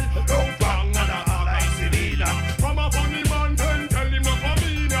 Why? No strong and act like Selena. From a funny man, tell him no come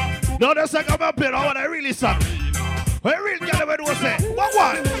in. No, that's like I'm up here. I want to really suck. Where real girl ever do say? What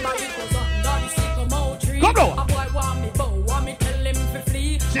one? Come on.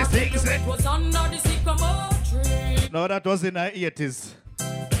 No, that was in the 80s.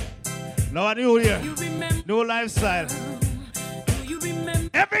 No, a new year. New lifestyle.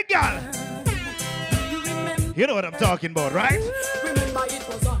 Every girl. You know what I'm talking about, right? Remember it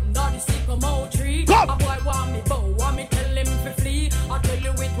was under the sycamore tree. Come. A boy want me bow, want me tell him to flee. I tell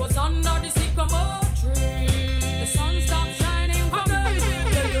you it was under the sycamore tree. The sun stopped shining for me.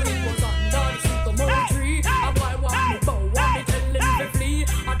 Tell you it was under the sycamore tree. A boy want me bow, want me tell him to flee.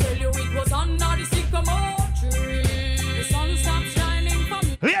 I tell you it was under the sycamore tree. The sun stopped shining for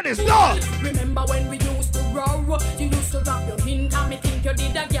me. Hear this, no! Remember when we used to row? You used to drop your hint and me think you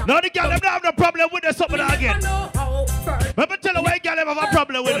did again. No, the girl them don't have no problem with the something again. Let me tell you why girl them have a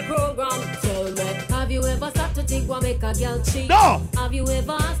problem with it. Have you ever stopped to think what make a girl cheat? No! Have you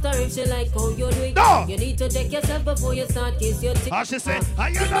ever asked her if she like how you do it? No! You need to check yourself before you start kiss your teeth. How she say? Are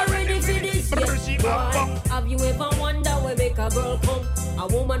you not ready for this? Have you ever wondered where make a girl come? A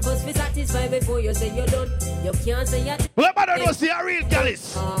woman must be satisfied before you say you're done. You can't say you're whoever don't know see a real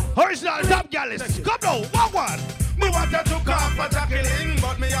gallis. Original top gallis. Come now, one. Me want to off a Jacqueline,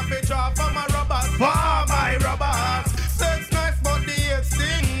 but me have to draw for my robots. For my robots. Sex nice, but the hate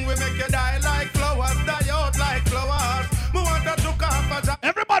sting. We make you die like flowers, die out like flowers. Me want to off a Jacqueline.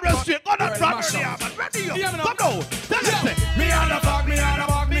 Everybody was straight, go on track here, man. Ready you. Come now. Tell us. Me on the fog, me on the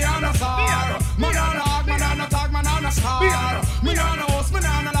walk, me on the star. Man on the hog, man on the tag, man on the star. Me on the house, me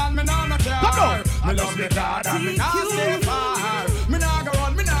on the land, me on the car. Come now. I love me God and me not stay far. Me not go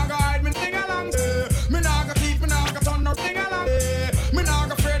run, me not go hide, me sing along. Me not go keep, me not go turn no thing along. Me not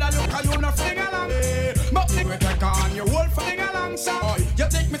go afraid of you, cause you no sing along. But me we take on your whole thing along, so you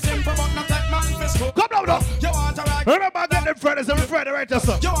think me simple, but not take man for school. Come now, though. You want to rock? Remember Gettdem Fridaze every Friday, right,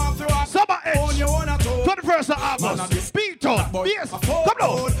 sir? You want to rock? Summer Edge. On your own at all. 21st of August. Beaton. Yes. Come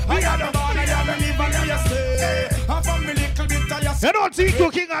now. I am the born, I am the live, and I stay. I'm from me little bit of your you don't think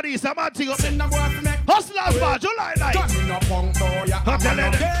you king of these, I'm not thinking up. Hustlers bar, July 9th. Come in a punk boy, I'm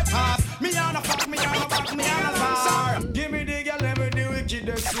a get past. Me on a fuck, me on a back, me on a star. Give me the girl, let me do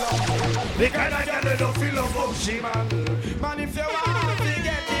wickedest love. The kind of girl that don't feel love up, she man. Man, if you want to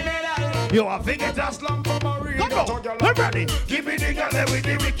get the medal, you want to get a slump from a real ghetto girl. I'm ready. Give me the girl, let me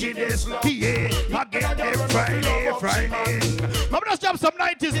do wickedest love. Yeah, I get them Friday. I'm gonna jump some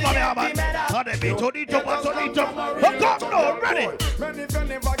 90s money, man. On the beat, on the top. Come now, ready. Man, if you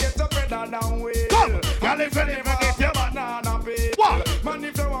never get a better down way. Come, girl, if you never get your banana peel. What? Man,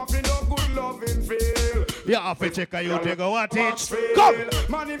 if you want to no good loving feel. You have to check out you take a what it. Come.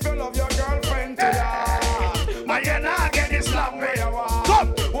 Man, if you love your girlfriend to ya. Man, you not get this love where you want.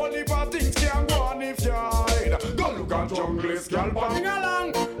 Come. Only for things can go on if you hide. Go look at junglist, girl, bang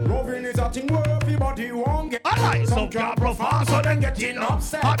along. Loving is a thing where everybody won't get. Alright, some can't profile, so then getting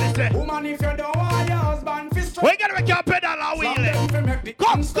upset. Woman, if you don't want your husband fist. We gotta make your pedal and wheel it.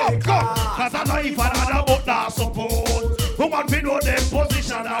 Come. Cause I know if another but not suppose. Woman, we know them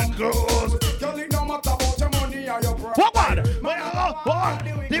position and clothes. Girl, it don't matter about your money or your pride. Forward.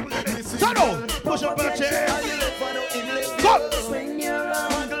 Turn on. Push up the chair. Come. Swing your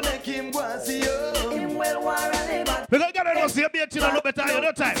arm, make him go and see you. Him well warranted. We're gonna get it on see a bit till a little bit of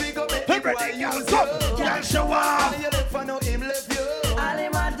your time. Ready, girl, come. Girl, show up. You left for no him left you. All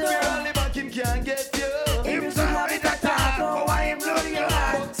him a do. All him back him can't get you. Him sorry that time. Oh, why him love you?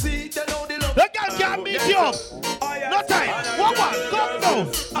 But see, they know the love. The girl can't beat you. No time. One. Come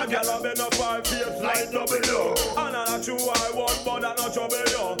now. A girl a bend up her face like W. And I'm not sure I want, but I'm not trouble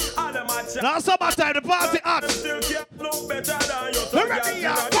you. And I'm a now summertime, the party hot. Still can't look better than you. We're ready,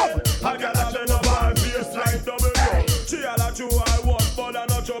 come. A girl a bend up her face like W. She a not sure I want, but I'm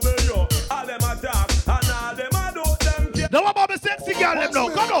not trouble you. All them attack, and all them a do them. Now what about the sexy girl them now?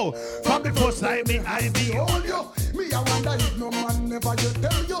 Come now. From the first time me I be hold you. Me I wonder if no man never you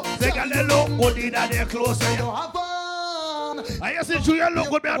tell you. They got the look good in their clothes. I just see you look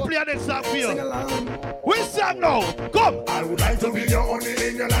good and play the next song for you. Which song now? Come. I would like to be the only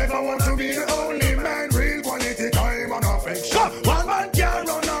in your life. I want to be the only man. Real quality time and affection. One man can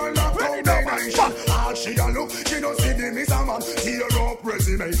run all of combination. All she a look, she don't see the miss a man. Tear up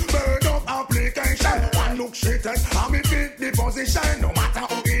resume, burn up application. One look she take, and me fit the position. No matter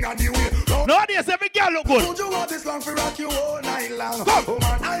who in a the way. Nowadays every girl look good. Don't you want this long for rock you all night long? Come. Oh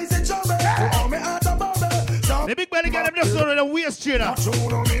man, I say trouble. Oh me heart a bubble. The big belly girl them just on the waist trainer.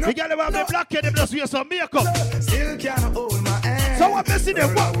 The girl them have the black head them just wear some makeup. Still can't hold my hand. So what missing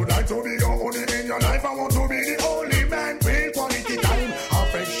them? I would like to be the only in your life. I want to be the only man. Real quality time,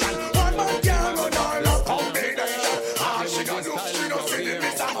 affection. One man can run all of combination. All she gonna do, she don't see the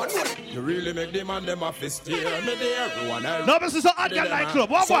miss a man. You really fi make the man them a fi steer me there. Everyone else. No, this is a hot girl nightclub.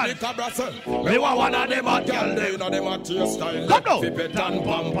 What one? Me want one of them hot girl. They know them a taste style. Come now. Flip it and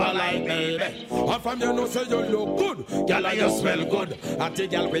bumper like baby. And from you know say you look good, girl and you smell good. And the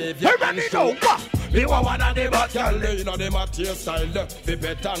girl wave your hands too. Me want one of them hot girl. They know them a taste style. Flip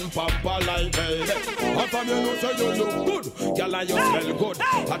it and bumper like baby. And from you know say you look good, girl and you smell good.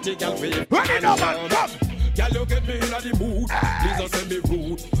 And the girl wave your hands too. Girl, you get me in the mood. Please don't say me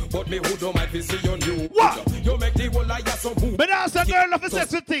rude, but me who don't mind to see you new. What? You make the whole life so move. But that's a girl of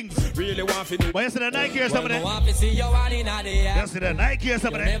sex with things. Really want to know. But you see the Nike or something? You see your one in the air. You see the Nike or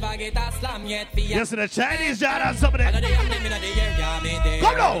something? Never get a slam yet. You see the Chinese Jordan or something?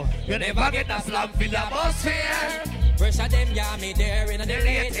 Come now. You never get a slam for the bus fare. Fresh of them, yeah, me there in the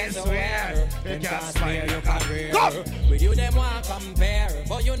latest wear. You can't swear, you can't wear. Come! With you, them want compare.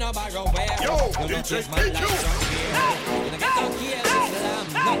 But you know borrow where. Yo, you don't take my life from here. You don't get no kill, Islam.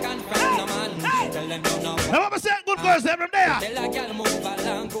 No confront no man. Tell them you know. Now, what am I saying? Good girls, every day. Tell a girl move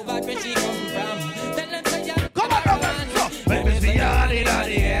along. Go back where she come from. Tell them say you come on, come. Let me see you in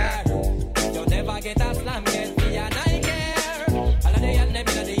the air. You never get a slam yet. Me and I care. All of the young them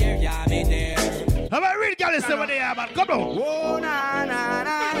in the air, yeah, me there. How about real girls over there, man? Come on. Oh, na, na,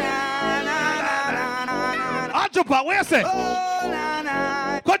 na, na, na, na, na, na. Anjupa, where you say? Oh, na,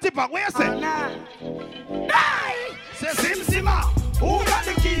 na. Kotipa, where you say? Die! Say Sim Sima. Who got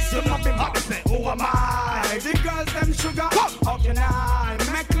the keys to my bimbo? Say, who am I? The girls, them sugar. Come. How can I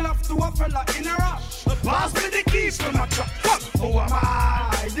make love to a fella in a rush? Pass me the keys to my truck. Come. Who am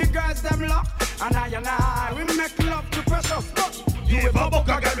I? The girls, them lock. And I, we make love to precious. Come. Give a book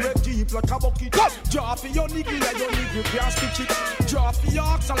again. Red deep like a bucket. Come. Draw for your nigga like your nigga can't stitch it. Draw for your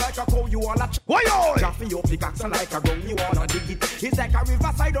oxen like a cow you wanna why yo? Draw for your pickaxe like a gun you wanna dig it. It's like a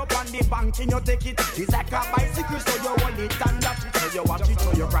riverside up on the bank and you take it. It's like a bicycle so you hold it and dash it. So you watch it,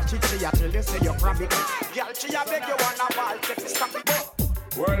 so you crash it, so you tell you, say you grab it. Girl, she a beg you wanna ball, take it, stop it.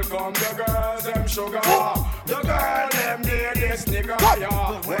 Welcome the girls, them sugar. The girl, them need this nigga.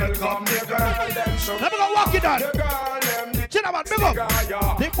 Yeah. Welcome the girl, them sugar. Let me go walk it down. The girl, them need Chinaman, big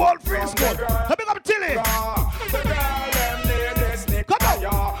up. Big ball free school. Let me go Tilly. the girl, them need this nigga. Come on.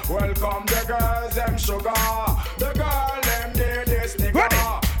 Yeah. Welcome the girls, them sugar. The girl, them need this nigga. Ready.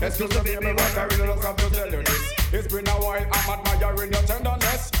 Excuse me, baby, but I really love to tell you this. It's been a while, I'm admiring your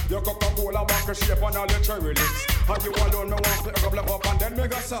tenderness. Your Coca-Cola back a shape on all your cherry lips. And you alone, me want to couple up and then me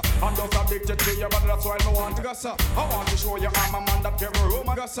go, sir. I'm just addicted to you, but that's why me want to go, sir. I want to show you I'm a man that can room,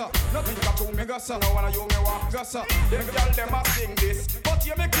 I go, sir. Nothing you can do me, go, sir. No one of you me want to go, sir. Them girl, them a sing this, but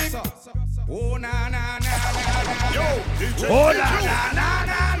you make it, sir. Oh, na, na, na, na, na. Yo, DJ. Oh, na, na, na,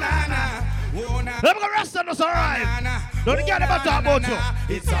 na, na, na. Oh, na. Let me go rest on us, alright. Don't forget about talk about you.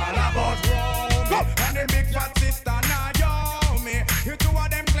 It's all about Rome. And the big fat sister, now yo, me. You two of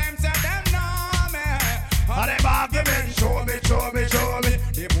them claims that them know me. And them arguments, show me, show me, show me.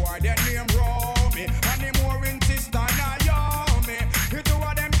 The boy, their name Romy. And the more in sister, now yo, me. You two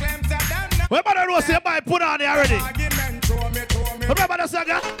of them claims that them know me. Remember that was say put on there already. Argument, show me, show me. Remember the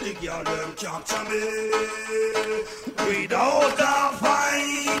saga? The girl them capture me without a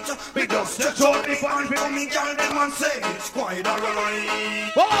fight. Me just stretch out the pan for me girl them and say it's quite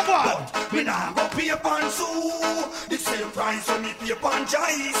alright. But me nah go pay pan so the same price when me pay pan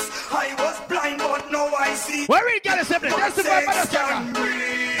jice. I was blind but now I see. Where we get a separate? That's the one by the saga.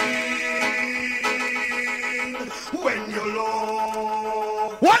 When you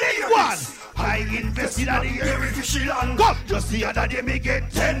low. What is one? I invested at the Airy Fishy Land. Come! Just the other day me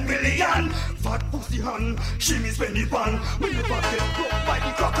get 10 million. Fat pussy hand, she me spend it pan. Me never get broke by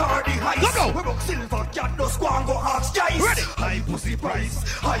the crack or the heist. Go! We rock silver cat, no squan go ask jice. Ready! High pussy price.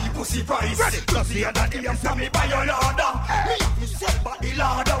 Ready! Just the other day me say me buy your ladder. Me have to sell back the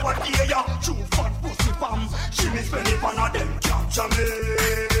ladder, what day ya? True fat pussy pam, she me spend it pan and them capture me.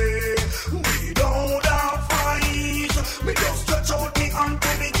 We don't have fight. Me just stretch out me hand to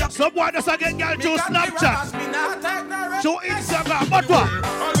me. Someone does again girl to Snapchat. To Instagram, but what?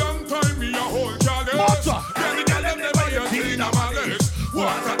 A long time me a whole challenge. What? Yeah, the girl them never yet seen a malice.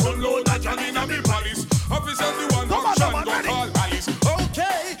 Water unload that John in a me palace. Officers the one who shot go call Alice.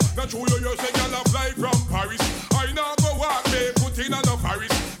 Okay, now true you say girl a fly from Paris. I now go walk me put in on the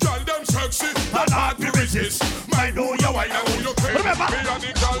Paris. Girl them sexy and hard to resist. My know you wine and who you pay. Remember me and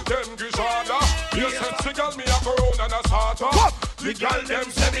the girl them Gishada. You sexy girl me a go round and a starter. The girl them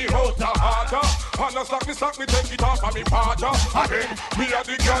say me out a harder. And a slack me take it off of me partner. Again, me a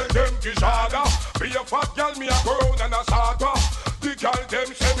the girl them Gishada. Be a fat girl me a go round and a starter. The girl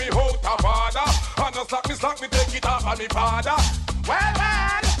them say me out a father. And a slack me take it off of me father.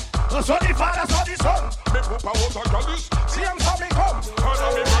 Well. So the father, so the son. Me poop a water girl this. See him so me come. And a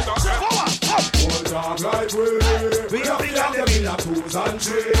me brother say. dog like we have the them in a twos and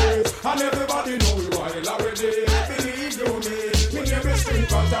threes. And everybody know we wild already. Believe you me name is String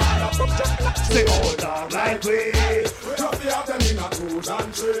Montana. Say old dog like we have them in a twos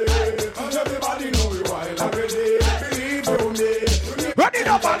and threes. And everybody know we wild already. Believe you me. Ready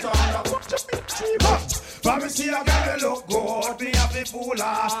now, man. Promise you gotta look good. Me have the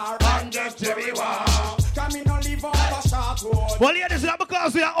cooler and just everywhere. Come in and leave all the short road. Well, yeah, this is not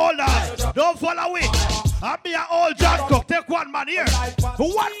because we are older. Don't follow it. I'm be an old John Cook. Take one man here.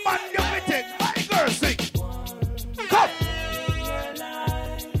 One man you may take. My girl sing. Come.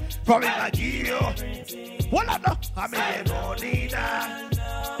 From in my gear. Well, I know. I mean, you don't need that.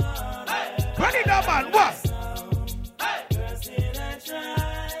 Ready now, man. What?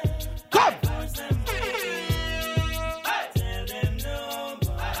 Come.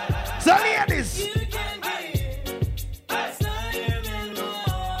 So ladies,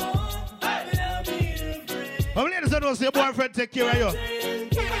 ladies don't say your boyfriend take care of you.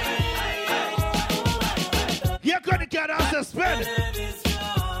 Your credit card has to spend.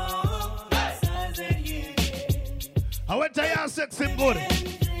 I went to your sex him good.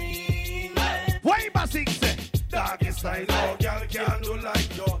 Why you sing say? Doggy style, no girl can't do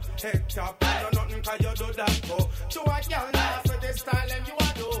like you. Head top, no nothing cause you do that go. To a girl now for this style and you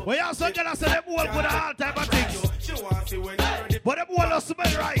a do. Well, you also gonna say them all good all type of things. She want see when you're ready. But them all don't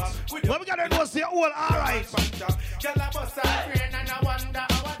smell right. But we gotta know see all alright. Girl a bust a brain and I wonder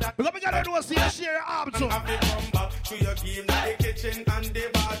how that. Because we gotta know see you share your arm too. Have to come back to your game in the kitchen and the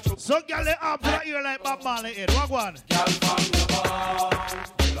bathroom. So girl they arm to the ear like Bob Marley head. What one? Girl from the bar,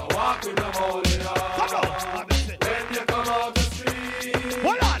 you walk with the holding on. Come on. When you come out the street,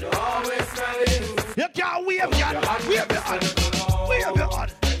 hold on. You always smelling. You can't wave your hand. Wave your hand. Wave your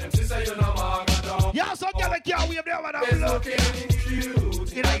hand. Yeah, some girl can't wave their hand. It's looking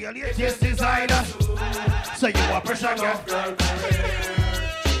cute. You know your latest designer. So you want pressure girl.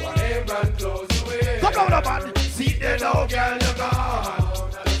 Come on, man. See the now, girl, you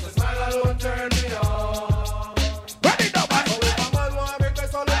gone. Just a smile alone turn me on. Ready now, man. If a man want to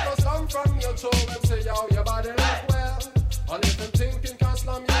request a little song from your show, them say, yo, your body look well. And if them thinking can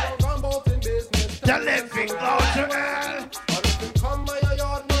slam you, don't come out in business. Tell them thing out to hell. And if them come by your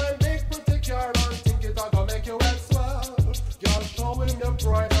yard, man, big pretty car and think it gonna make you well swell. Girl, show him your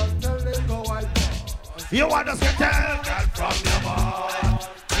pride and tell them go wild. You want us to tell girl from your bar.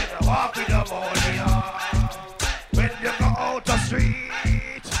 When you walk with your body on. When you go out the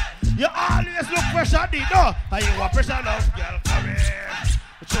street, you always look fresh and neat, no? And you want pressure love, girl, career.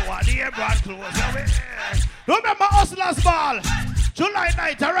 But you want the brand clothes you wear. Remember Hustlers Ball? July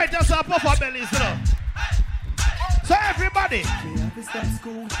 9th, I write us up for bellies, you know. So everybody.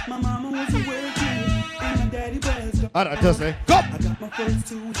 My mama wasn't working, and my daddy was. I just say, come. I got my first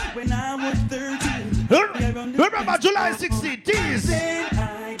two when I was 13. Remember July 16th, tease. Then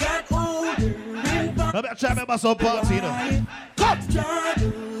I got older and Let me try to remember some party, you know. Come.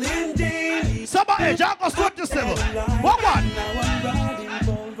 struggling daily. Somebody, August 27th. What one? Now I'm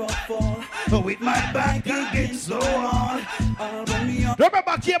riding for a fall. With my back against so hard.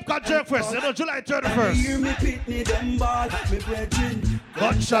 Remember Cape Cod Jerk Fest, you know, July 31st. Hear me pitney them ball, me brethren.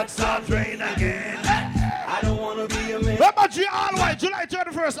 Gunshots start rain again. I don't wanna be a man. Remember G All White, July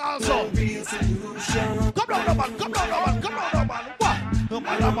 31st also. Real solution. Come down, no man, come down, no man, come down, no man. What?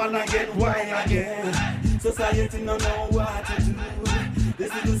 No man, I get wine again. Society don't know what to do.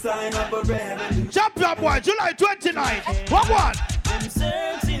 This is the sign of a revolution. Champion Boy, July 29th. What one?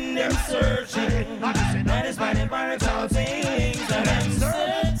 Them searching. That is why they pirate all things. Them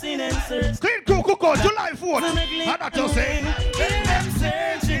searching and searching. Clean Crew Cook July 4th. How that you say?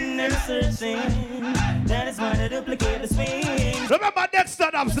 Them searching. That is why they duplicate the swings. Remember next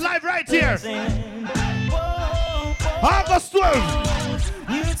stand-ups live right here. August 12th.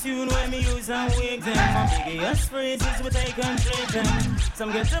 New tune when me use and wigs and my biggest phrases with I control them.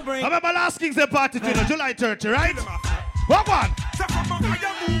 Some get to break. Remember last King's Day party, you know, July 30, right? What one?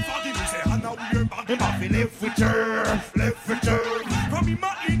 Left with turf.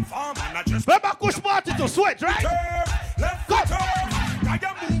 Remember Kush party to sweat, right? Left Go.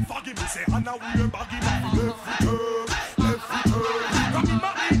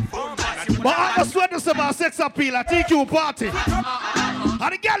 But August 27th, sex appeal at TQ party.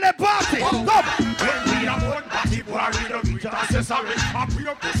 And the girl party. Come. When we are one party, boy, we don't reach accessory. And we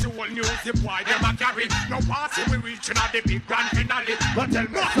don't push the whole news, the boy, them a carry. No party, we reaching at the big grand finale. But tell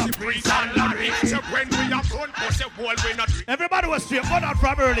me the Breeze and Larry. So when we are one, push the whole, we not. Everybody was straight, but not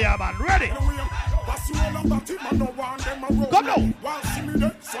from earlier, man. Ready? Come now.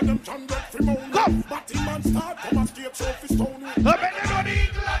 Come. Batman start, come and stay trophy stone.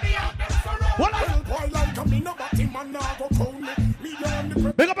 What?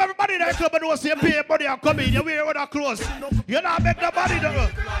 everybody that club and knows you pay money and come in. You wear other clothes. You not make the money.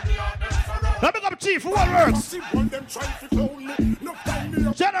 Let me come chief. Who works?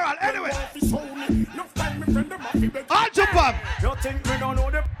 General, anyway. I'll jump up. You think we don't know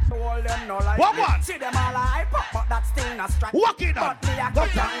the all them no like what one? See them all hype but that still not strike. Walk it up. But me a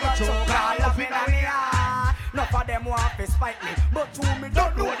get down the choke all up in a me heart. Enough of them want to spite me, but to me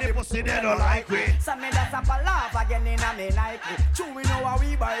don't know the pussy they don't like me. So me just have a laugh again in a me Nike. To me know how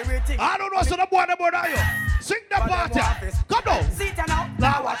we buy everything. I don't know so the boy about you. Sing the party. Come down. Sit now.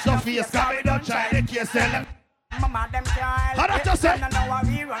 Now watch the face. Come in, don't try the case. Mama them can't. How that just say? Know how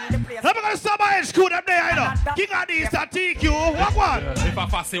we run the place. Let me go to somebody screw them there, I know. King of these and TQ. What one? If I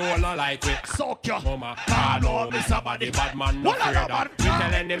pass it all not like it. Suck you. Mama, I know me somebody bad man no afraid of. We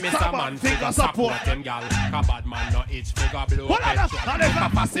tell any Mr. Man figure support them gal. Cause bad man no itch figure blow petrol. If I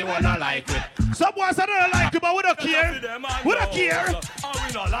pass it all not like it. Some boys I don't like it, but we don't care. We don't care. And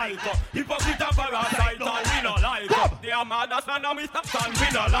we don't like it. Hypocrite and parasite and we don't like it. They are mad as man and we stop and we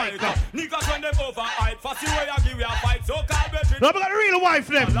don't like it. Niggas when them overhype, fussy way give you a fight, so call between. No, we got a real wife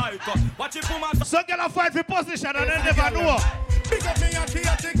them. Watch it for my some girl fight for position and they never know. Big up me and she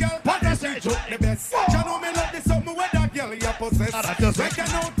a girl, but I say joke the best. You know me love this something where that girl you possess. Like I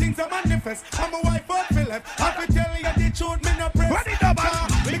know things are manifest. I'm a wife of Philip. I can tell you the truth, me no press. Ready the man.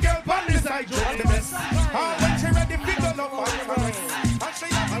 Big girl, but this I joke the best. When she ready, figure love for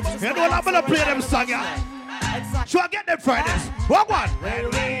you know I'm gonna play them song, yeah. So I get them Fridaze. What one? When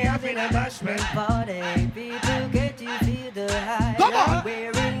we having a bashment party, people get to feel the high. Come on.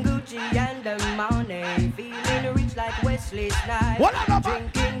 Wearing Gucci and the money, feeling rich like Wesley Snipes. What on,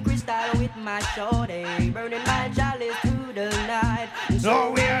 drinking crystal with my shorty, burning my chalice through the night.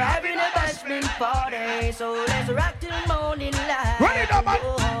 So we're having a bashment party, so let's rock till morning light. Ready, no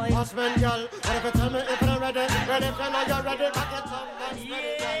man. Husband, girl, what if you tell me if you're ready? Ready if you know you're ready, back it up.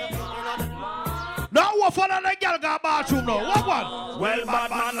 Now what for the girl got bathroom now? What one? Well, bad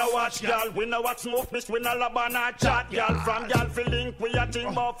man, no watch, girl. We know what smoke, miss. We know love and a chat, girl. From girl feeling, we a think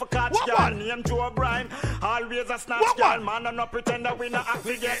about for catch, girl. Name Joe Bryan, always a snatch, girl. Man, I'm not pretend that we not act,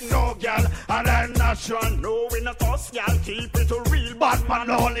 we get no, girl. And I'm not sure, no, we not us, girl. Keep it a real bad man,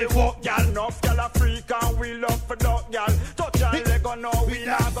 only fuck, girl. Enough, girl, a freak, and we love for dog, girl. Touch her leg on, no, we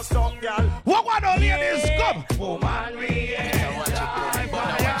not go stop, girl. What one, all ladies, come. Woman, we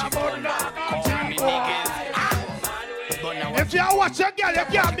if you watch a girl, you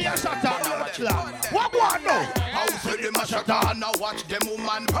can't be a shot on. What one now? How say them a shot on? Now watch them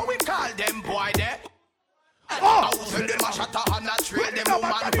woman. How we call them boy there? Oh, how say them a shot on? Now trade them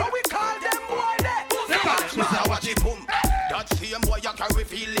woman. How we call them boy there? Now watch it boom. That same boy you carry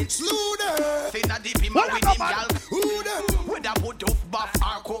feelings. Slew them. Finna deep him with him, gal. Who them? With a put off buff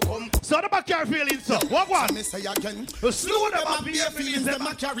or come. So the back carry feelings, so what one? Me say again. Slew them up be feelings them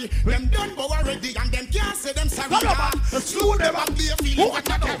a carry. Them done go already and them can't say them sorry. Slew them up be feelings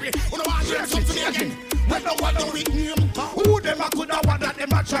them a carry. Who no want them something again? When no one don't with name. Who them a coulda want that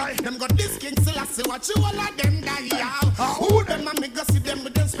them a try? Them got this king Selassie watch you all of them die. Who them a me go see them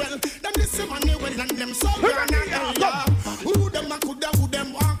with them spell? Them this money well and them so grand and who them a coulda who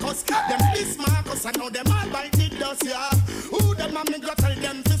them want us? Them this Marcus I know them all bite it dust yeah. Who them a me go tell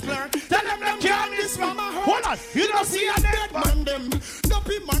them to splur? Tell them can't this mama hurt. Hold on, you don't see a dead man them.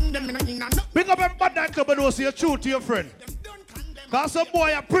 Dopey man them in a big up everybody that club and don't say true to your friend. Cause some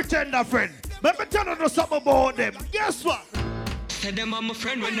boy a pretender friend. Let me tell you something about them. Guess what? Say them are my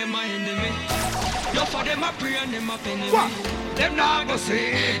friend when them are enemy. No for them a pray and them a penny. What? Them not go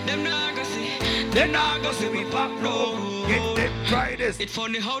see. Them not go see. Them not go see we pop low. Gettdem Fridaze. It's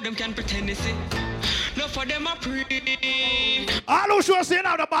funny how them can pretend they see. No for them a pray. All who sure say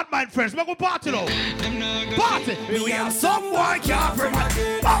now the bad mind friends. We go party now. Them not go party. We have someone can't friend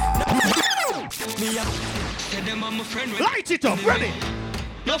again. Say them are my friend. Light it up, ready.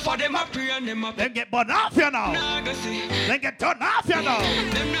 No for them a pray and them a then get burned off you now. Then get turned off you now.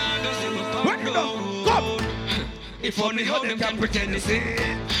 Them not go see we pop low. Come. It's funny how them can pretend they see.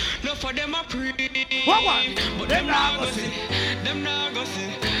 No for them a pray. What one? But them not go see. Them not go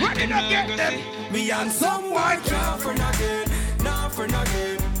see. Ready to get them. Me and someone can't friend again. Not friend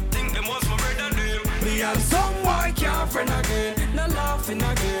again. Think them was my brother name. Me and someone can't friend again. Not laughing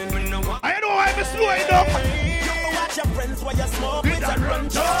again. I know I'm slowing up. Watch your friends while you smoke with and run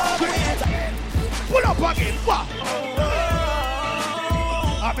job. Pull up again. What?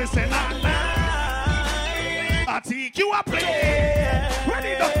 I've been saying I think you are playing.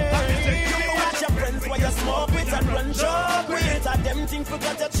 Ready up. Watch your friends while you smoke with and run job. It's a them thing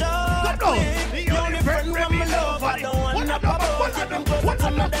forgot your job. The only friend when me love. I don't want to pop out. I've been going to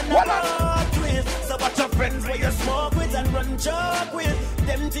another. with. So watch your friends where you smoke with and run joke with.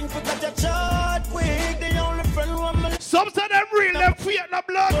 Them think we got your chart quick. The only friend who I'm some of them real, them fear the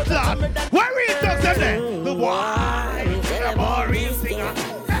blood clot. Where real does them then? The wine, the more real singer.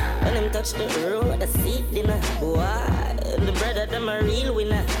 When them touch the road, the seat dinner. Boy, the brother, them a real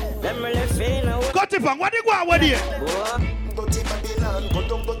winner. Them a left vein. Got it, what do you want with you?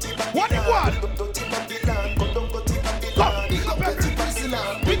 What do you want?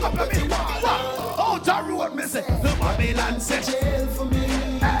 Pick up everything. Out the road, me say. The Babylon say. Jail for me.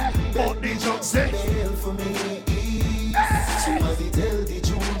 But the judge say. Jail for me. Somebody tell the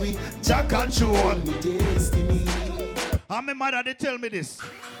jury. Jack control me destiny. I'm a mother, they tell me this.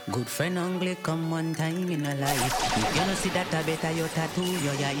 Good friend only come one time in a life. If you don't see that, I better you tattoo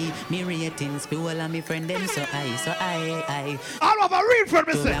your eye. Me ratings, people and me friend them so I. All of a real friend,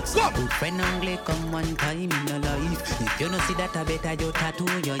 me say. Come. Good friend only come one time in a life. If you don't see that, I better you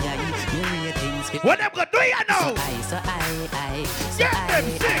tattoo your eye. Me ratings, people. What them gonna do you know? So I. Get them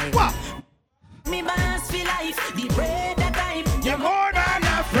sick, what? Me boss for life, the bread that time. You're more than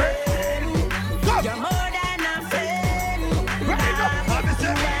a friend. Come. You're more than a friend. Right up,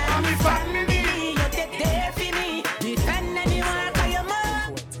 I'm a family. You take care for me. Defend anyone for your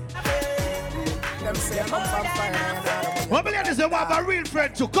mom. Them say I'm more than a friend. What million say want a real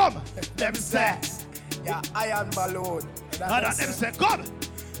friend to come? Them say. Yeah, iron balloon. Them say come.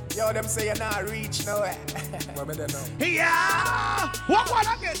 Yo, them say you're not reach nowhere. Yeah. What one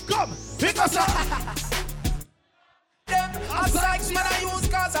again? Come. Because them a sykes man I use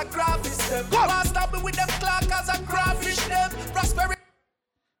cause I graphish them. Come. Stop me with them clock cause I graphish them. Prosperity.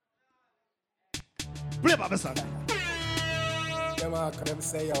 Play by the son. Them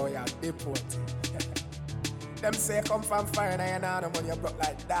say yo, yeah, deport. Them say come from fire and iron on them when you broke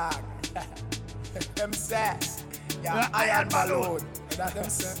like dog. Them say, yeah, iron balloon. That them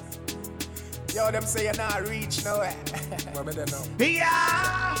say. Yo, them say you're not reach nowhere.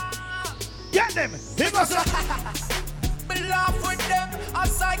 Yeah. Get them. He must me laugh with them. A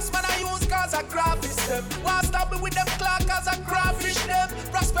sykes man I use cause I graphish them. Why stop me with them clock cause I graphish them.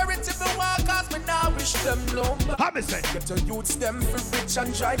 Prosperity me want cause me now wish them no more. Get your youths them for rich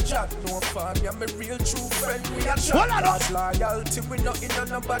and dry chat. No fun, you're my real true friend. We are chat. Loyalty, we not in on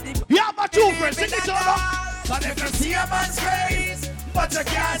nobody. Yeah, my true friend, sing it over. And if you see a man's face, but you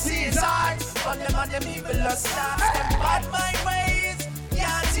can't see his heart. On them evil lust stars, them bad mind ways.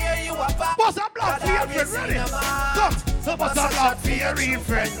 Can't tear you apart. What's up, blood for your friend? Ready? Come. So what's up, blood for your real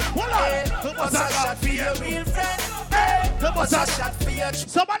friend? Hold on. What's up, blood for your real friend? What's up, shot for your...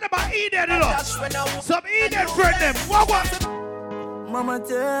 Some of them are Eden, you know. Some Eden friend them. What? Mama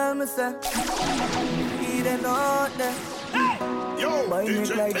tell me, say, Eden out there. Yo, boy,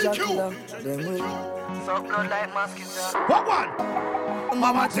 DJ, like thank you. Them will. So blood like mosquito. What one?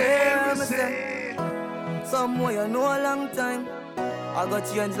 Mama tell me, say, somewhere you know a long time. I got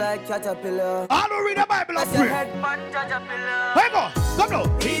change like caterpillar. I don't read the Bible of prayer. Hang on, come now.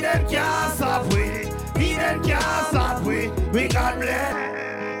 Eden can't stop with. Eden can't stop with. We can bless.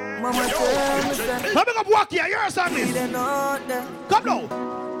 Mama tell me, say, let me go walk here. You're a son. Eden out there. Come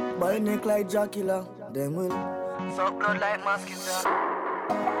now. Boy, neck like Dracula. Them will. So blood like mosquito.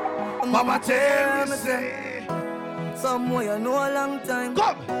 Mama tell me, say, somewhere you know a long time.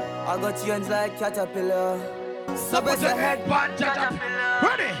 Come. I got change like caterpillar. So put your head on caterpillar.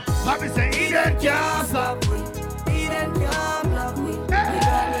 Ready? Let me say Eden can't stop. Eden can't block me.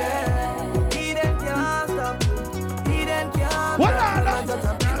 Eden can't stop. Eden can't block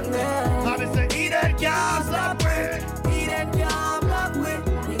me. Let me say Eden can't stop. Eden can't block me.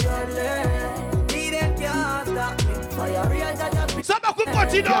 Eden can't stop me. Fire real caterpillar. Somebody could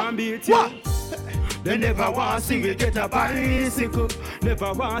continue. What? They never want to see we get a bicycle.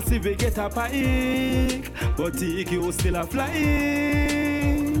 Never want to see we get a bike. But TQ still a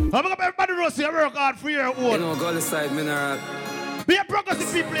flying. I'm going to everybody knows you work hard for your own. You know, go side mineral. Be a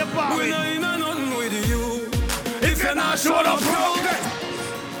progressive people in power. We know nothing with you. If you're not showing up progress.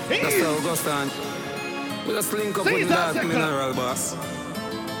 That's how we go stand. We just link up with that mineral, boss.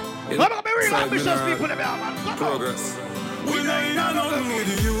 I'm going to be real ambitious people in man. Progress. We know nothing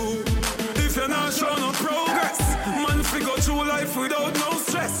with you. If you're not showing no progress, man, we go through life without no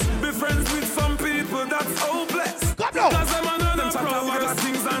stress. Be friends with some people that's hopeless. Come on. Cause them and them progress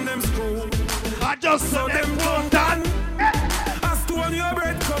things and them screw. I just so them come down. As to when your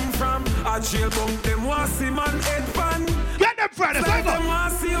bread come from, a jail bunk them want see man head pan. Get them Fridaze, like them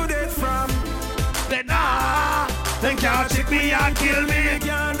want see you dead from. They can't check me and kill me. They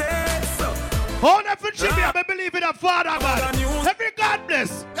can't dead so. Hold up for Jimmy, I believe in a Father God. Every God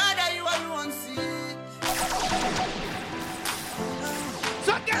bless. God, you alone see.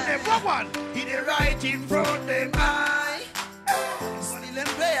 So get them, What one? He did right in front of them eye. Still them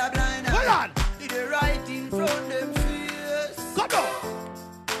play a blind eye. Hold on. He did right in front of them face. Come on.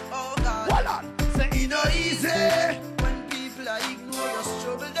 Oh God. Hold on. Say it no easy. When people are ignore us,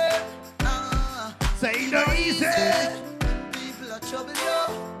 trouble them. Say it no easy. People are trouble you.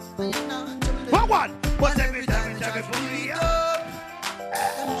 And you're not trouble them. What one? But every time you try to pull me up.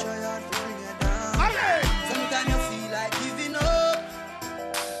 Them try hard to bring you down. Okay. Sometimes you feel like giving up.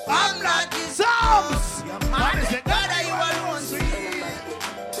 I'm like this. Psalms. Man, is it God that you alone see?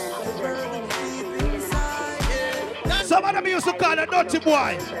 Some of them used to call a dirty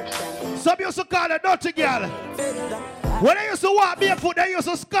boy. Some used to call a dirty girl. When they used to walk barefoot, they used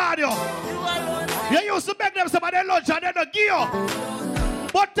to scar you. You used to make them some of their lunch and they don't give you.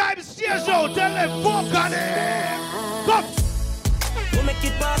 But times change out, tell them fuck on it. Come. We make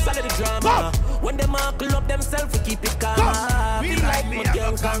it pass all of the drama. Come. When them all club themselves, we keep it calm. Come. Be like me, I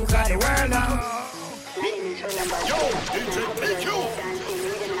can conquer the world now. Yo, DJ PQ.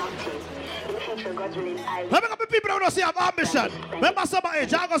 Let me go to people that don't see have ambition. Remember summer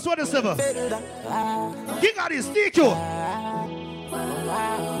age, August 27. King of this, DQ.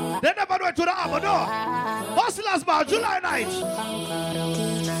 They never went to the Harbour, no. Hustlers Bar, July night.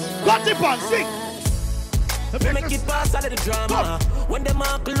 Got it on, sing. We make it pass all of the drama. When them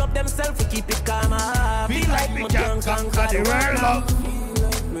all club themselves, we keep it calm. Feel like we can conquer the world.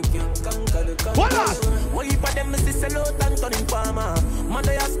 What up? Well, you put them to sell out and turn in farmer. Man,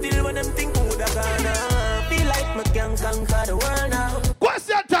 they are still when them think who would have gone. Feel like me can conquer the world now.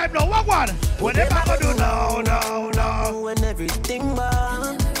 Question time now, what one? When they back do no. When everything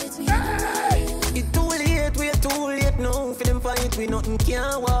bad. It's too late, we're too late now. For them fight, we nothing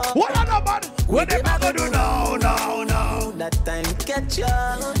can walk. What on man? When they back do no. That time catch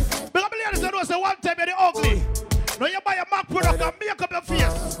up. Because the ladies don't know, say one time you're the ugly. Now you buy a Mac product and make up your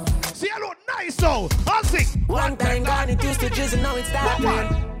face. See, I look nice though. I'll sing. One time gone, it used to drizzle, now it's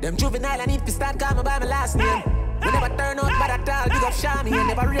dark. Them juvenile, I need to start calling by my last name. We never turn out bad at all, big up Shami. And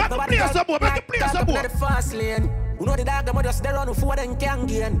never rape nobody. Make a play some more. The fast lane. Who know the dog, them just there on who four them can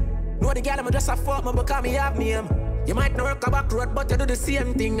gain. Know the girl, I'm just a fuck, man, because me have name. You might not work a back road, but you do the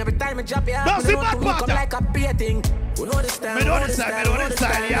same thing. Every time you drop your ass, you know to come like a painting. Who know the style, me know the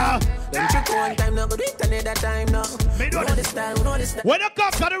style, yeah. Them trick one time, now go do it another time now. Me know the style. When you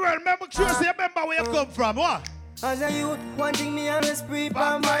come to the world, remember where you come from, what? As a youth, one thing me always pre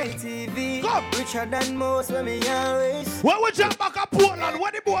on my TV. Come. Richer than most when me always. When we jump back at Portland,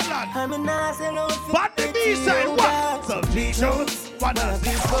 what the Portland? I'm a nice hello. But the B-side, what? Some G-shows, what does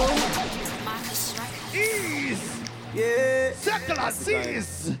this go? Ease. Yeah. Secular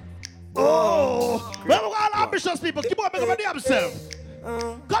seas. Oh. When we all ambitious people, keep on making money themselves.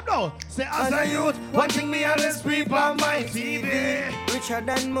 Come now. Say as a youth, watching me always pre on my TV. Richer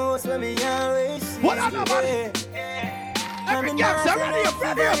than most when me always. What on the money? Every gangster ready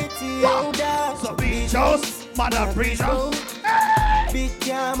up. Some B-shows, mother preachers. Big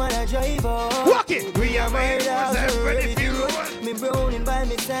car, man, a driver. Walk it. We are ready for you. Me browning by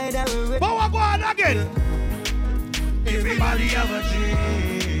my side, I'm ready. But what go on again? Everybody have a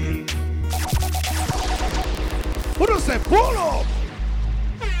dream. Who don't say pull up?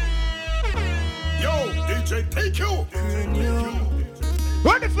 Yo, DJ PQ.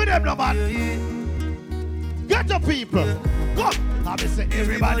 Ready for them, no man. Get the people. Come. Have me say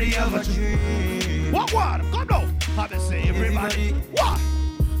everybody have a dream. What one? Come now. Have me say everybody. What?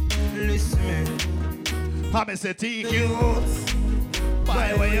 Listen. Have me say TQ.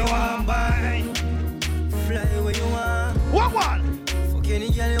 Buy where you want, buy. Fly where you want. What one? Fuck any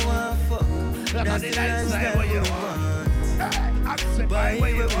girl you want, fuck. That's the lifestyle where you want. I'm say buy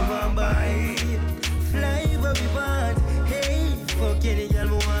where you want, buy. Fly where we want. Hey, fuck any girl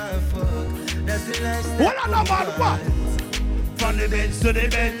we want, fuck. That's the lifestyle. What on the man, what? From the Benz to the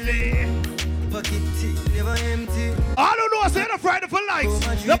Bentley. Pocket tea, never empty. I don't know, say no Friday for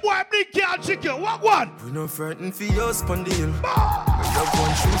likes. The boy blink can't trick you. What one? We no frightened for your spondyle.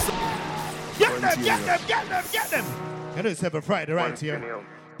 Get them. You know it's every Friday right here.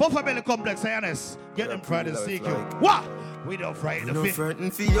 Buffer Belly Complex, Ionis. Get them Friday CQ. What? We don't Friday the 5th. We no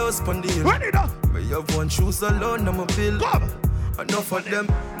frightened for your spondyle. Ready now? We have one shoes alone, I'm a bill. Come. Enough of them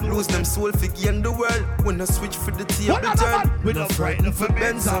lose them soul for gain the world. When I switch for the tea of the turn. We don't frightened for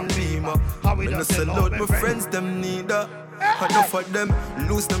Benz and Beamer. How we don't sell out my friends, them neither. Enough of them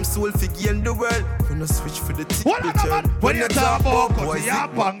lose them soul for gain the world. When I switch for the tea of the turn. When you talk about boys,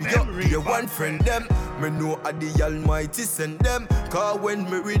 you one friend them. Me know at the Almighty send them. Cause when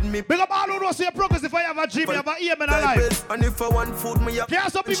me read me. Big up all who know see your progress. If I have a dream, you have a aim in a life. And if I want food, me there are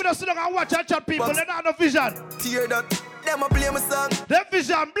some people that sit down and watch and chat people. They don't have no vision. Tear that. them a play my song. Them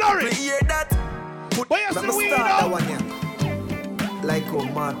vision blurry. Me hear that. But you see we know. Like how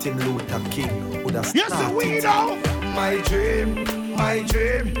Martin Luther King would have started. You see we know. My dream, my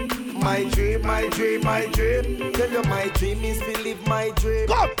dream. My dream, my dream, my dream. Tell you my dream is to live my dream.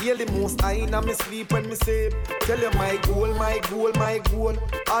 Hear the most high in my sleep when me sleep. Tell you my goal, my goal, my goal.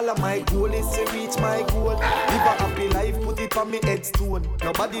 All of my goal is to reach my goal. Live a happy life, put it on me headstone.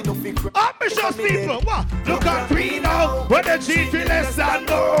 Nobody no fi cry. Ambitious people, what? Look at me now, when the G feel less than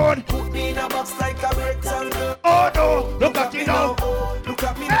known. Put me in a box like a rectangle. Oh no, look at me now. Look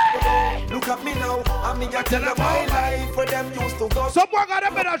at me now. Look at me now. I mean, I tell them my life where them used to go. Someone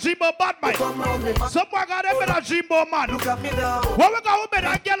got a better dream of bad man. Someone got a better dream of man. Look at me now. What we got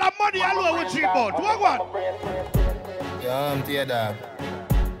women and get a money alone with dream about? What? Yeah, I'm dear dog.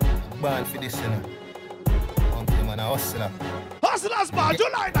 Born for this, you know. I'm a hustler. Hustlers, man,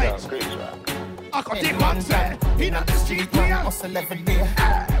 July night. I got the box in the street, man. Hustle every day.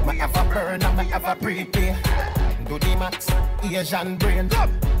 I have a burn and I have a prepay. Do the max, Asian brain.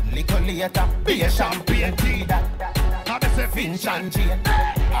 Little later, be a champagne. Tea that. Finch and Jane.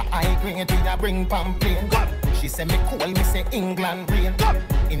 I green tea that bring pamphlet. She say me cool, me say England rain.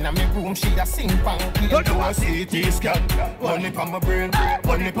 Inna me room, she a sing pamphlet. Do a CT scan. Money pa my brain,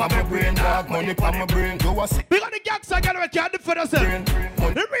 money pa my brain, dog. Money pa my brain. Do a CT. We got the gangs again, we can't defend ourselves.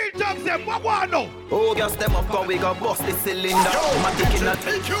 The real dogs them, what want now? Oh, gas them up, cause we got bust the cylinder. Matic in a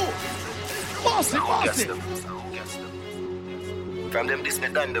thank you. Boss it. From them this me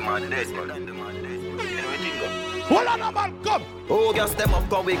done the man dead, man. Hold on, man, come. Oh, gas them up,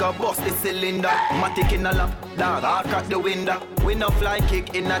 cause we got bust the cylinder. Matic in a lap, dog, I crack the window. We no fly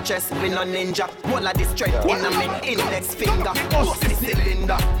kick in a chest, we no ninja. Wall of the strength in a mid index finger. Bust the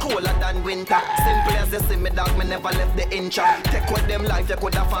cylinder, colder than winter. Simple as you see me, dog, me never left the incha. Take with them life, you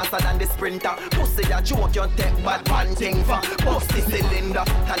coulda faster than the sprinter. Pussy a joke, you take bad man thing for. Bust the cylinder,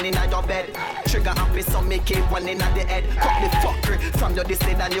 turn in your bed. Trigger happy, so me keep one in the head. Cut the fuckery, from your this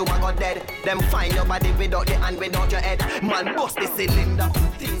and you a go dead. Them find your body without the hand, without your head. Man, bust the cylinder,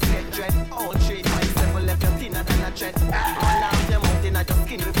 things get dread. All 3 times, 7 left your thinner than a tread. All out your mountain, I just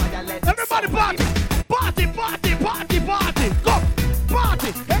skin with fire lead. Everybody party! Party, party, party, party! Go!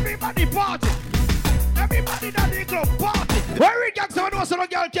 Party! Everybody party! Everybody that they club party! Where we get someone who so no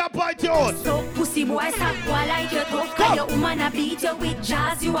girl can't party out? So pussy boy, stop boy like you tough. Cause your woman a beat you with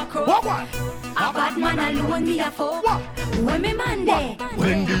jazz, you a crook. What? A bad man alone, me a fuck. When me man there.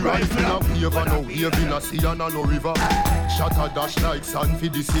 When the rifle a wave and a wave in a sea and a no river. Shot a dash like sand for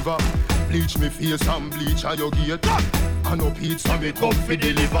the silver. Bleach me face and bleach a your gate. And no pizza me come fi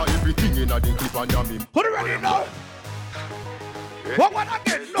deliver. Everything in a the clip and yam him. Who ready now? What one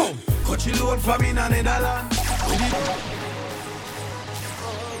again? No. Cut you load from in a Netherlands.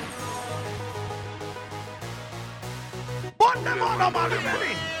 Burn them on, man,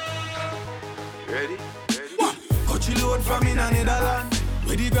 ready? Ready? Cut you load from in a Netherlands.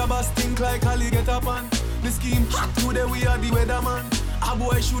 Where the grabbers think like Ali get up on. The scheme hot today, we are the weatherman. A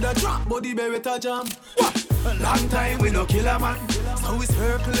boy shoulda drop, but the beretta jam. A long time we no kill a man. So we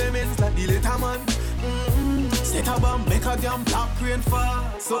circle lemons like the later man. Set a bomb, make a damn black rain fall.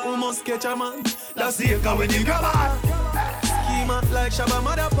 So we must catch a man. That's the echo when you grab on. Schema like Shabba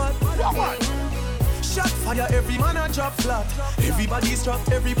Motherpot. Shot fire, every man a drop flat. Everybody's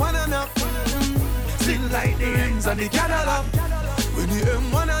trapped, every pan a nap. Still like the ends and the Cadillac. When the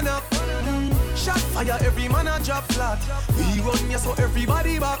M1 a nap. Shot fire, every man a drop flat. We run ya so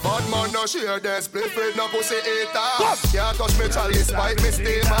everybody back. Bad man no share their split with no pussy eater. Can't touch me chalice, despite me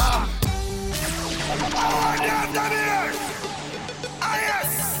steamer. Oh, damn, damn here!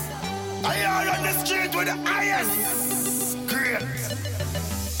 IS! I are on the street with the IS! Great!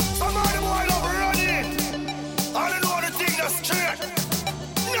 Some of the boy love running! I don't know the thing that's straight!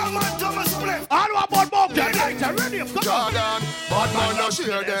 No man Thomas split! I know about Bob, you're ready, Jordan, bad man no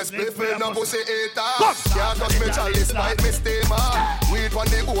share their split with no pussy eater. Can't touch me chalice, despite me steamer. Weed on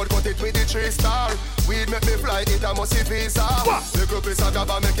the board, cut it with the 3-star. Weed make me fly, it a musty visa. Make up piece of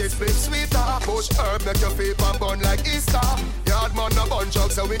gaba, make it split sweeter. Push herb, make your feet and burn like Easter. Yard man no bun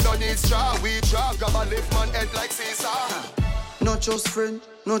drugs, so we don't need straw. We drop, gaba lift man head like Caesar. Not just friend,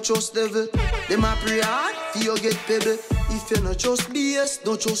 not just devil. Them a pray hard, feel you get pebble. If you not just BS,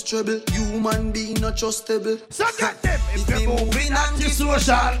 not just trouble. Human being not just stable. So get them if you're moving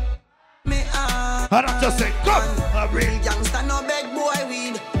anti-social. Me I don't just say, come, a real youngster no beg boy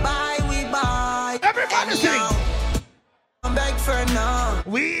weed. Buy, we buy. Everybody sing. I'm beg friend now.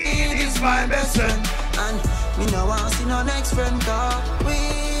 Weed is my best friend. And me no want see no next friend cause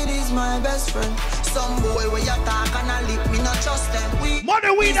weed is my best friend. Some boy where you talk and a lip, me not trust them.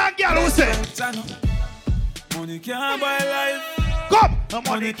 Money, weed and girl, who say? Money can't buy life. Come! No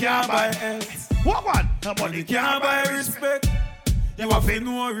money can't buy health. What one? No money can't buy respect. You have to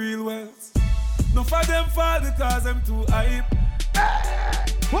know real wealth. No for them fall because them too hype.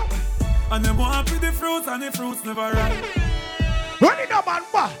 What? And them want to the fruits and the fruits never ripe. Run it up and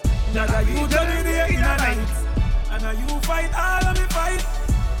back. Jaja, you journey day in a night. And now you fight all of me fight.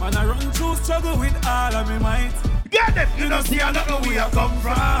 Man, I run through struggle with all of me might. Get them, you know see I don't know where I come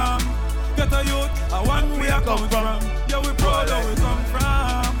from. Get a youth, I want where I come from. Yeah, we proud where we come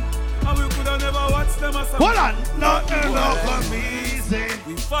from. And we could have never watched them as a hold on, nothing no come easy.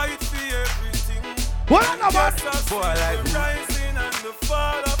 We fight for everything. Hold on, man. Boy like me. Rising and the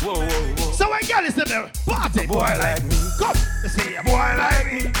fall of whoa, whoa, whoa. So when girl is in there, party. Boy like me. Come, see a boy like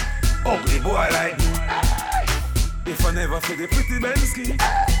me. Ugly boy like me. If I never feel the pretty Bensky,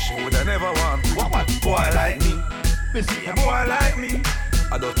 she woulda never want me. What? Boy like me. Me see a boy like me.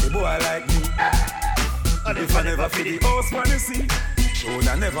 A dirty boy like me. And if I never feel the house money see, she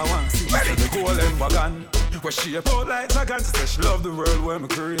woulda never want see. Ready the golden wagon, where she a out like dragon. She said she love the world where me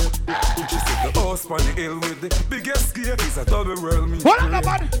create. She said the house on the hill with the biggest cake is a double world me. Hold on,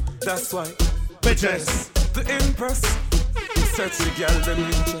 man. That's why bitches to impress. Search the girl them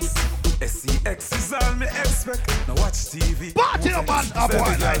interest. SCX is all me expect. Now watch TV. Party up on a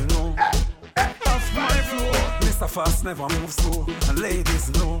boy like no. Off my floor. Mr. Fast never move slow. And ladies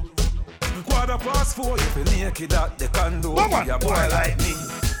know. 4:15 if you naked at the condo. Be a boy like me.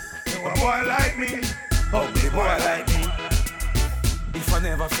 A boy like me. Ugly boy like me. If I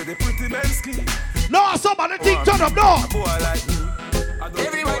never feel the pretty Bensky. No, somebody think turn up, no. A boy like me.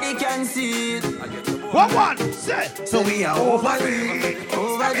 Everybody can see it. What one? Say. So we are over it.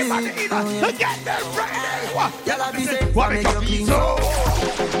 Over it. Gettdem Fridaze. Y'all be say, what make you clean so.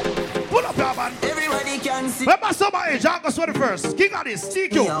 Pull up your man. Everybody can see. Remember somebody, August 21st. King of this,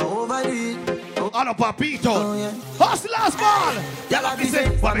 TQ. We are over it. On a papito. Hustlers ball. Y'all be say,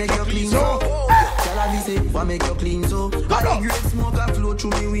 what make you clean so. Y'all be say, what make you clean so. Got a great smoke a flow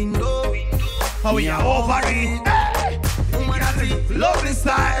through the window. Oh, we are over it. Love the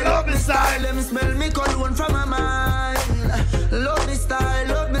style, love the style. Let me smell me cologne from my mind. Love the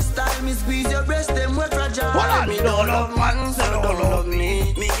style, me squeeze your breast, them we're fragile. Hold on. Me don't love man, so don't love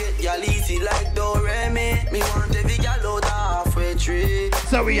me. Me get y'all easy like Doremi. Me want every gal out halfway tree.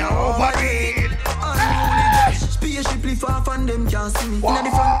 So we are over it. Spaceship lift off and them can't see me. Inna the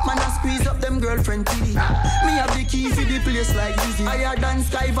front, man, I squeeze up them girlfriend TD. Me have the key for the place like easy. Higher than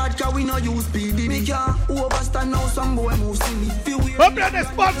Sky Vodka, we no use PD. Me can't overstand now, some boy move see me. I'm the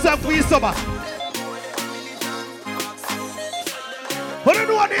sponsor for you, summer. What do you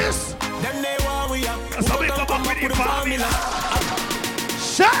know this? Them they want we are. So we come up with the formula.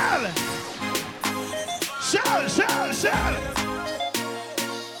 Shell.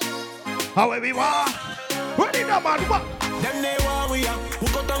 However we want. Ready now, man. What? Them they want we are. Who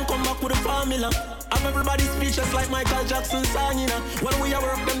got and come back with the formula. I'm everybody speechless like Michael Jackson song, you know. When we are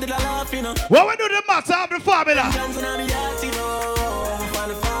work, them did a laugh, you know. When we do the matter of the formula.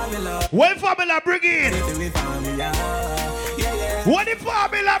 When formula bring in. What the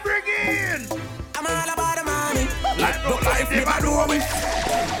formula bring in? I'm all about the money. Like no life, never know me.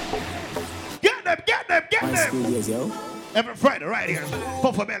 Get them. Every Friday, right here.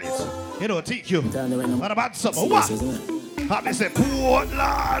 Puff for bellies. You know, TQ. What about summer? What? How they say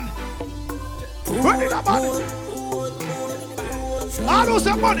Portland. Ready that money. I know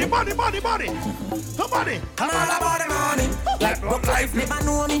some money. Come on. I'm all about the money. Like no life, never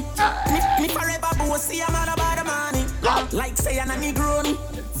know me. Me forever bossy, I'm all about the money. Like say I'm a Negroni.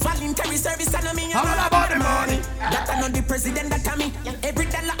 Voluntary service and me, I'm all about the money. That I know the president that I me. Every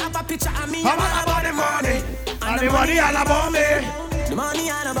dollar have a picture of me, I'm all about the money. And the money all about me. The money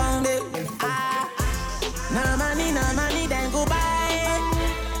all about me. No money, then go buy.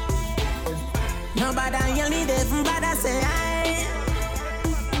 Nobody hear me, they from bad I say aye.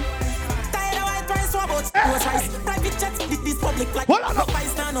 Tired of white price, what about price? Private jets, this public like no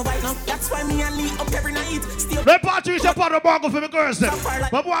price, no right now. That's why me and Lee up every night. Still the party is a part of Bongo for me girls.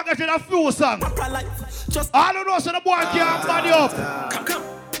 But boy get in a few song. I don't know, so the boy can't body up. Come.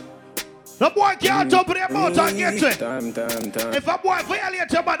 The boy can't jump in the mouth and get it. If a boy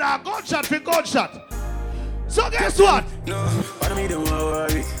violates your mother, gunshot for gunshot. So guess what? No, but me don't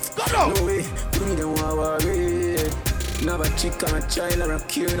worry. Come on. No way, me don't worry. Never chick on a child or a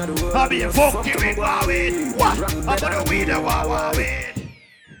cure in the world. I'll be a funky with Huawei. What? I'm gonna weed a Huawei.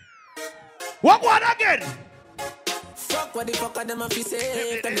 What one again? Fuck what the fuck are them if you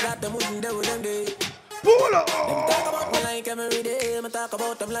say. Tell me that them wouldn't do them day. Pull up. Them talk about me like every day. Me talk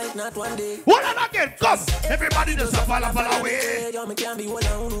about them like not one day. What one again? Come. Everybody just a follow away. Yo, me can't be one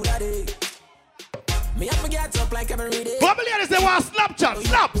on who that day. Me have to get up like every day. What ladies they want Snapchat?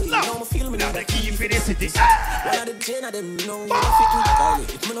 Snap. Now the key for the city. One of the chain of them, you know,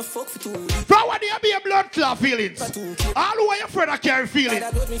 if me no fuck for two. Bro, what do you be a blood clot feelings? All who are your friend that carry feelings.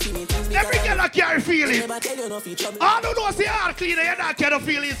 Every girl that carry feelings. All who know say all clean and you not carry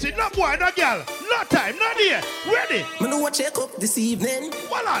feelings. No boy, no girl. No time, no day. Ready? Me know what check up this evening.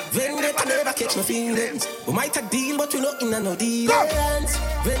 Well on. Vendetta never catch my feelings. We might a deal, but we not in a no dealings.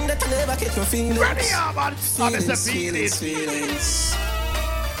 Vendetta never catch my feelings. Ready, man. Feelings.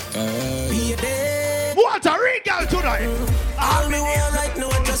 What a real girl tonight. All me want right now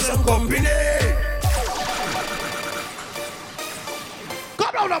is just some company.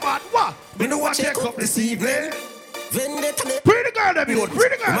 Come down, man. What? Me know what check up this evening. Pretty girl, everyone.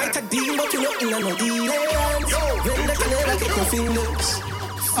 Pretty girl. Might a deal, but you not in a no dealings. Vendetta never catch my feelings.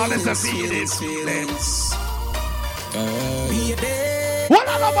 Honest feelings. What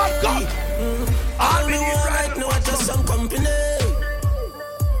other man come? All me want right now is just some company.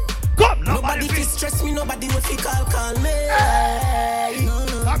 Come, nobody fi stress me, nobody will fi call me.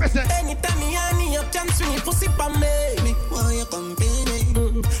 Anytime me and me up, chance swing it, pussy pa me. Me want your company.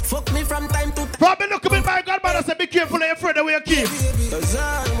 Fuck me from time to time. Probably look at me, my godmother said, be careful of your friend that we keep.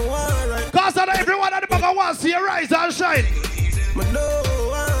 Cause everyone at the back wants to see you rise and shine.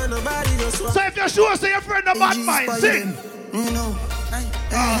 So if you're sure, say your friend a bad mind, sing.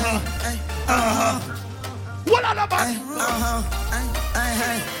 What other man?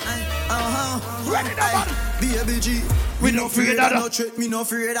 Ready now, man. Baby G, we no afraid of no trick, me no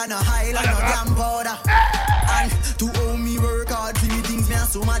afraid of no highlight, no damn powder. And to owe me work hard for me things, me and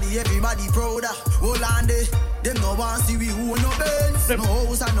somebody, everybody prouder. Hold on there, them no want see we who no Benz, no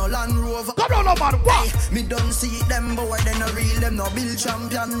house and no Land Rover. Come on, man, what? Me don't see them boy, they no real, them no build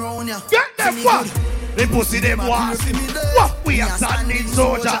champion round ya. Get them what? They pussy them want see me there. What? We are standing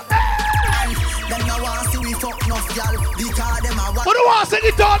soldier. Them no want see we fuck enough y'all, because them a what? Who do want sing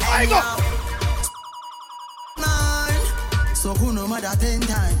it on? I go. So who no matter 10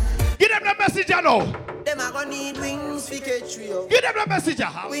 times. Give them the message, I know. Them a gonna need wings for catch trio. Give them the message, I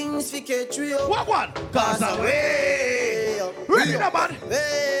have. Wings for catch trio. What one? Cause away up. Ready now, man.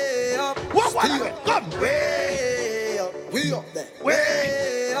 Way up. What one? Come. Way up. We up there.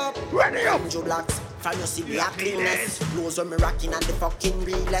 Way up. Ready up. Joe Blacks. From you see we are cleanest. Blows when me rocking and the fucking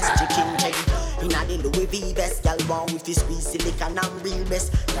realest. Chicken leg. Inna the Louis V best. Y'all want with this squeeze silicon and real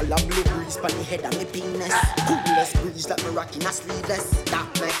best. Y'all love blue breeze pan the head of me penis. Coolest breeze like me rocking a sleeveless. That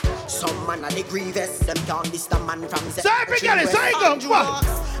make some man a the grievous. Them can't diss the man from the. Sorry, forget it. Sorry, go. What?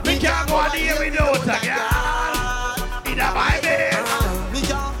 We can't go on here without a girl. In a Bible. We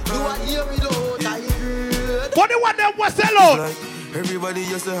can't do a here without a girl. What do you want them was sell out? Everybody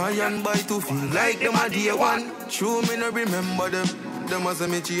just say high and buy to feel like them a day one. True, me no remember them. Them as a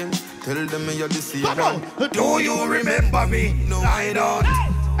me change. Tell them me you're the same. Do you remember me? No, I don't.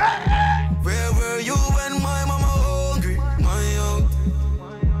 Where were you when my mama hungry? My young.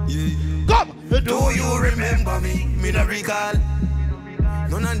 Yeah. Come. Do you remember me? Me no recall.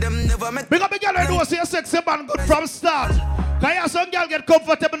 None of them never met. Because the girl I know say a sexy man good from start. Can you some girl get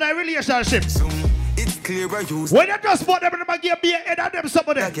comfortable in a relationship? It's clear I use. When you just bought them, they give me a head of them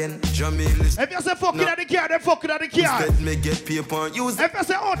somebody. Again, Jamil. If you say fucking at the car, then fucking at the car. Instead, me get paper and use. If you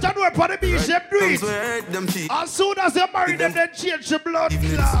say out and work for the beach, them do it. As soon as you marry them, then change the blood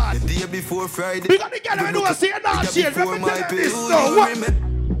clot. The day before Friday. Because the girl I know say not change. Let me tell you this now. What?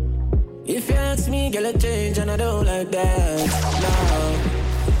 If you ask me, girl, I change and I don't like that.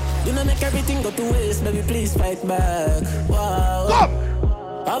 No. You know make everything go to waste, baby, please fight back. Wow. Come.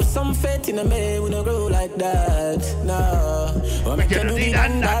 Have some faith in me, we don't grow like that. No. Or make you do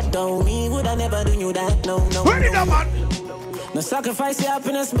that, don't me, would I never do you that, no. Ready now, man. No sacrifice your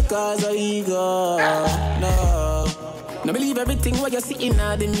happiness because of ego. No. No believe everything what you see in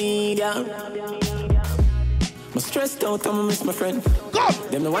the media. I'm stressed out, I'm miss my friend. Come.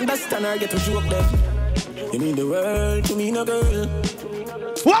 Them no understand or get to joke them. You mean the world to me, no girl.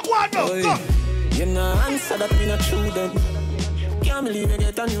 What one now? Come. You know answer that me not true then. Can't believe you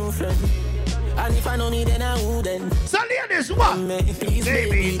get a new friend. And if I know me, then I wouldn't. So ladies, what? Please,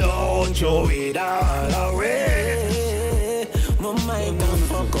 baby, don't throw it all away. My mind don't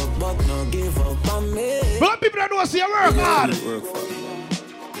fuck up, but no give up on me. But people don't know see you work hard.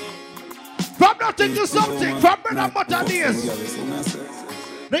 From nothing to something, from bread and butter days.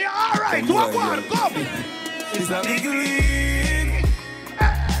 They are alright, what one? Come. It's a big league.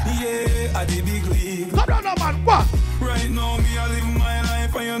 Yeah, at the big league. Come on, man, what? Right now, me I live my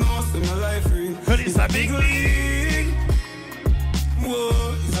life and you know, see my life real. It's a big league.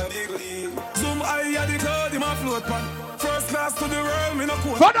 Whoa, it's a big league. Zoom high at the cloud in my float pan. First class to the world, me no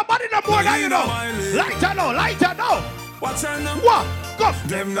quote. For the body no more than you know. Lighter now, lighter now. Watch out now. What? Come.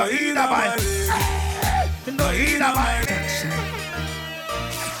 Them no eat a my leg. No eat a my leg.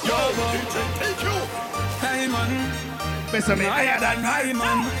 Yo, man. Hey, man. Mr. Me higher than high,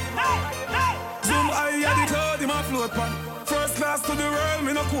 man. Zoom higher the cloud in my float pan. First class to the world,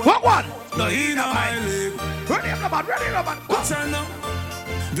 me no quote. What one? No eat a my leg. Ready up the man, ready up the man. Watch out now.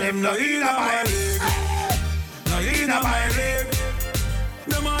 Them no eat a my leg. No eat a my leg.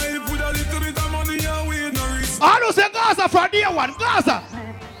 Them a help with a little bit of money and we no risk. I don't say Gaza from day one, Gaza.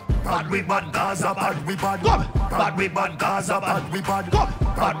 Bad we bad, Gaza bad we bad. Come. Bad we bad, Gaza bad we bad. Come.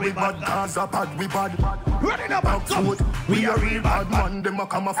 Bad we bad, Gaza bad we bad. Ready now, man. Come. We a real bad man, them a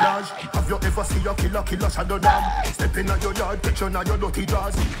camouflage. Have you ever seen a killer shadow dog? Step in your yard, picture now your dirty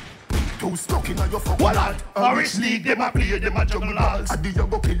jaws. Too stuck in your fucking heart. Orange League, them a play, them a jungle balls. I did you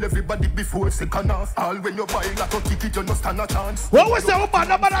go kill everybody before second half. All when you buy like a ticket, you no stand a chance. What was the woman,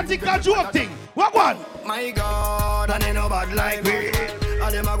 no man, I think a joke thing. What one? My God, and they no bad like me.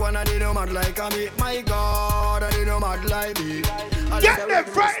 And them a go and they no mad like me. My God, and they no mad like me. Gettdem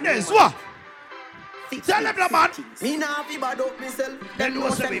Fridaze, what? Tell them the man. Me nah fi bad up myself. Them know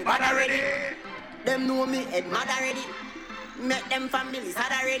say me bad already. Them know me head mad already. Make them families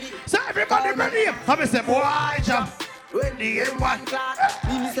had already. So everybody ready. I'm say boy jump. When the M1 class,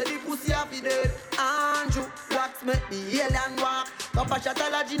 me say the pussy a fi dead. Andrew, blacks make the alien walk. Papa shot a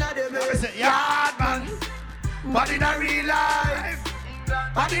la Gina dem. I say yard man. But in a real life.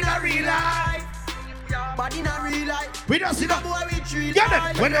 But in a real life. But in a real life. We don't see no boy we treat. Get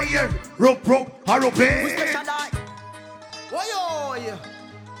it. When they hear rope, or rope. We special die. Why yo?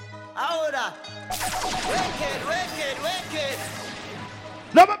 How that? Wicked.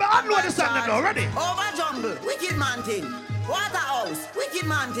 No, but I know the song now, ready? Over jungle, wicked man thing. Waterhouse, wicked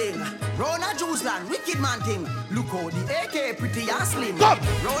man thing. Rona Juice Land, wicked man thing. Look how the AK pretty and slim. Come.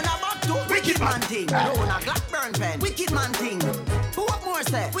 Rona back to wicked man thing. Rona Blackburn pen, wicked man thing. Who what more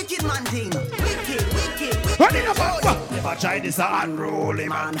say? Wicked man thing. Wicked. Ready now, man. Never try this unruly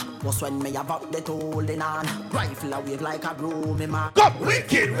man. Was when me about the holding on. Rifle a wave like a broomy man. Come.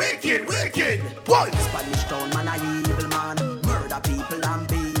 Wicked. Boy. Spanish town man a evil man. Murder people and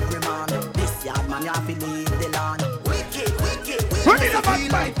be man. This yard man ya fi leave the land. Wicked. Ready now,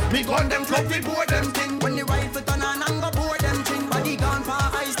 man. Me gun them club we board them thing. When the rifle turn on and go board them thing. Body gone for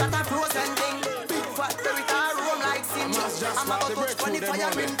ice that a frozen thing. Big fat very car roam like sin. I'm about to touch when the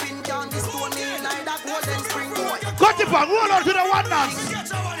fire ring pin down the stone in like that golden spring boy. Cut the bag, roll on to the one dance.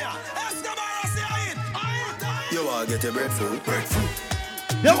 You want get a breadfruit?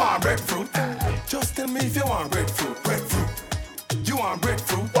 You want breadfruit? Just tell me if you want breadfruit. You want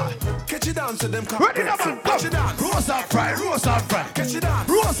breadfruit? What? Catch it down to them. Ready now, man. Catch it down. Roast or fry. Catch it down.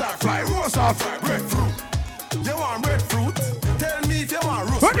 Roast or fry. Breadfruit. You want breadfruit? Tell me if you want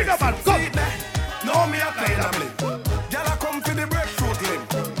roast. Ready now, man. Come. No, me a play that play. Y'all a come for the breadfruit limb.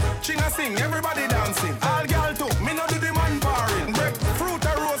 Chinga sing, everybody dancing. All girl too, me no do the man barring. Breadfruit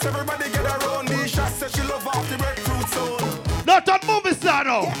a roast, everybody get around. The shot says she love off the breadfruit zone. Not on movie star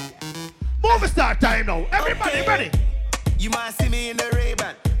now. Yeah. Movie star time now. Everybody ready? You might see me in the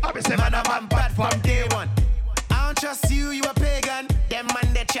Ray-Ban. I be say Man, I'm bad from day one. I don't trust you, you a pagan. Them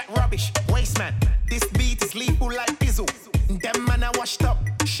man, they chat rubbish. Waste man. This beat is lethal like Bizzle. Them man, I washed up.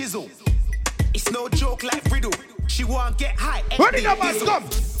 Shizzle. It's no joke like Riddle. She won't get high. Ready now, man. Come.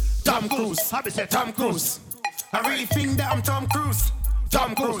 Tom Cruise. I be say Tom Cruise. I really think that I'm Tom Cruise.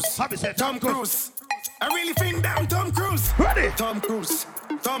 Tom Cruise. I be say Tom Cruise. I really think that I'm Tom Cruise. Ready? Tom Cruise.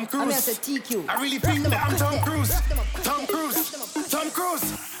 I really think that I'm Tom Cruise. Tom Cruise.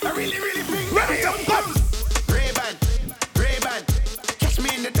 I really think ready, that I'm Tom Cruise. Ray-Ban. Catch me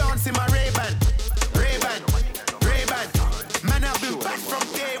in the dance in my Ray-Ban. Man, I've been back from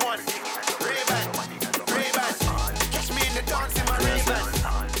day one. Ray-Ban. Catch me in the dance in my Ray-Ban.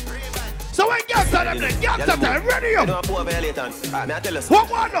 So when gangsta them then, gangsta time, ready up. You know poor violator. May I tell us? What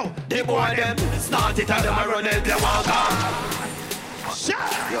one now? The boy them start it and them a run it, they walk on.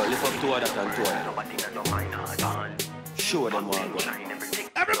 Yo, lift up two of that and two of them. Show them what I'm going.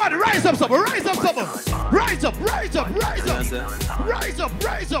 Everybody rise up someone. Rise up.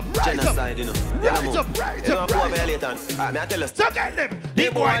 Genocide, you know. Rise up. You know poor violator. May I tell us? So get them. The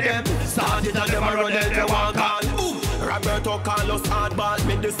boy them start it and them a run it, they walk on. Roberto Carlos hardball.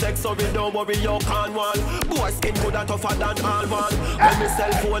 Make the sex so we don't worry your Cornwall. Boy skin good and tougher than all one. When me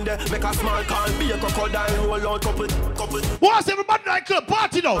cell phone there, make a small call. Be a crocodile, roll out couple. What's everybody like club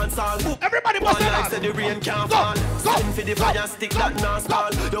party now? Everybody must be like the rain can't fall. Send for the fire stick that now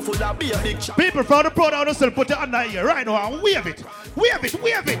stall. You full of be a big shot. People from the proud of themselves put it under here right now and wave it. Wave it,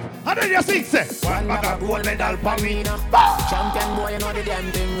 wave it. How do you sing, say? One bag of gold medal for me now. Champion boy, you know the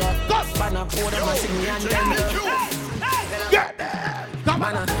damn thing. Banner pour them and sing me and them. Get there. Come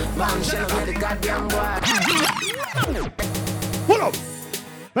on. Man, shell with the goddamn boy. Pull up.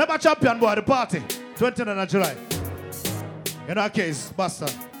 Remember champion boy, the party. 29th of July. In our case, Boston.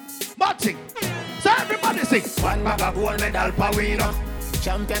 Marching. So everybody sing. One bag of gold medal for we now.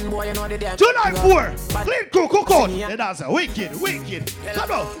 Champion boy, you know the damn. July 4. Clean crew, cook out. The dancer. Wicked.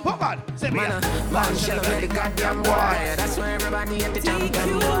 Come on. Come on. Say me. Man, shell with the goddamn boy. That's why everybody at the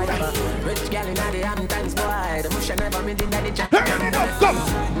champion boy. Rich gal in the Hamptons boy. The mush never made in the champion boy. Come.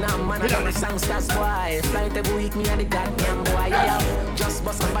 Now man, I know the songsters boy. Flight every week me at the goddamn boy. Yeah, just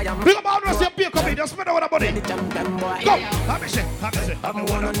bust up by a man. Big up all the same people coming. Just spend over the money. The champion boy. Go. Have me say. I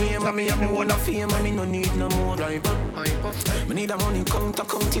want no name, I want no fame, I no need no more driver. Me need a money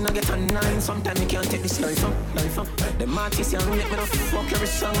counting, I get a 9. Sometimes you can't take this life up. The artists and rate me the fuck every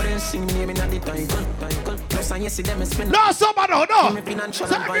song when they sing me name in the title. Plus and you see them spend. No, somebody, no. Me financial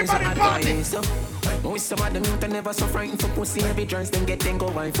advisor advice. With some of them youth never so frightened for pussy. Every dress them get then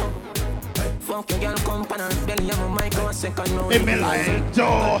go wife up. Fuck your girl come pan her belly, I'm a mic or a second now. In me like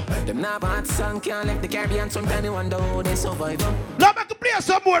Joe. Them now bad song can't left the Caribbean. Sometimes they wonder how they survive. Now make a play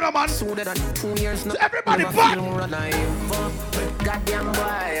some more, man. Sooner than 2 years now. So everybody back. Goddamn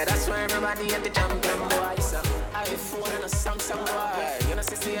boy, that's why everybody at the champion boy. So iPhone and a Samsung boy. You know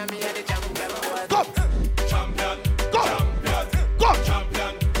see me at the champion boy. Come. Champion. Go. Champion. Go.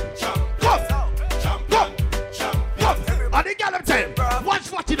 Champion. And the girl them tell watch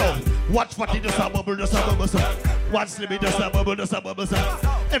 40 now. Watch 40 just a bubble, Watch Slimmy just a bubble,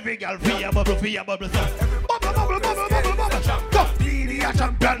 Every girl free a bubble, Bubble. Come. Didi a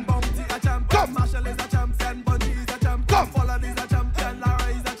champion. Come. Marshall is a champion. Bungie is a champion. Come. Follow is a champion. Lara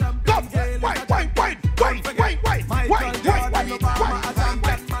is a champion. Come. Wait.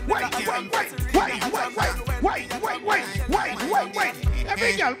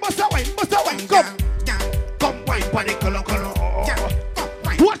 Every girl must a wine. Come. Come wine, panic, color.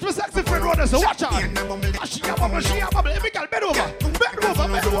 Watch my sexy friend run us, watch out. She a bubble. Every girl bend over.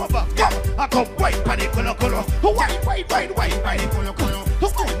 Come. I come wine, panic, color. Wine.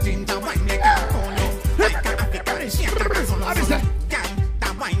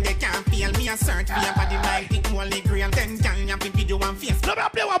 They can't feel me a search for your body like it only green. Then can you have video and face? Let me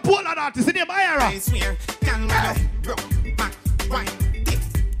play one Poland artist in my era. I swear, can you broke back, wine, tick,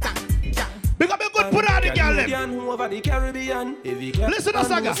 tack, yeah. Because me good put on the girl them. Over the Caribbean. Listen to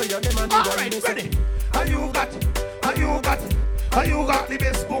Saga. Alright, ready. How you got the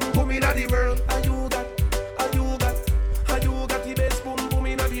best boom boom in the world? How you got the best boom boom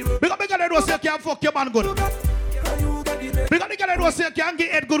in the world? Because me girl know say you can't fuck your man good. Because the girl know say you can't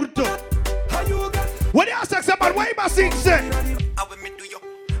get head good too. When you ask sex man, why you must sing say? How would me do you?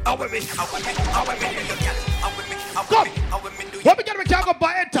 How would me do you, girl? How would me do you? What we get, we can't go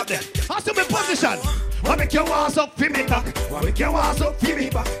by head top there. As to my position. What make you ass up for me back?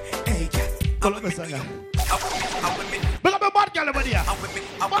 Hey, girl. Come on, Messiah. Because I'm a bad girl over there.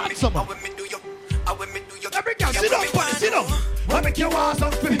 Bad summer. Every girl, sit down, buddy, sit down. What make you ass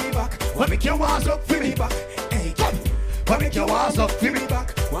up for me back? Hey, girl. What make you ass up for me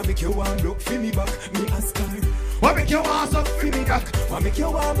back? What make you want broke for me back? Me ask her. What make you ass up for me back? What make you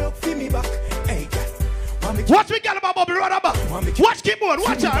want broke for me back? Hey, girl. Watch me get about bubble run about. Watch keyboard,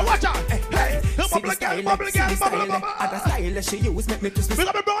 watch out. Hey, bubble girl. Other style she use make me twist. We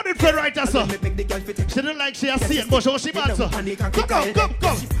got me brown in friend right there, sir. She didn't like she has seen, but she bad, sir. Come.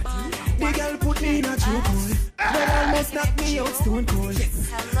 The girl put me in a chokehold. But almost knocked me out stone cold.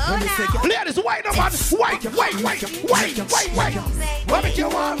 Ladies, white up, man. White. What make you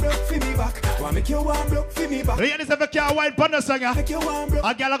want broke for me back? Ladies, if you can't white panda singer, a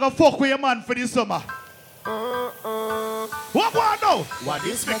girl go fuck with your man for this summer. What go on now? What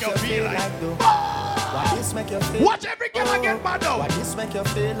this make you feel like though? What this make you feel? Watch every girl get mad now. What this make you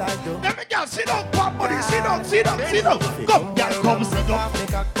feel like though? Every girl sit down, pop money, sit down. Come, girl, come sit down.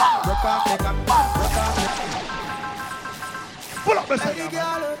 Pull up the singer.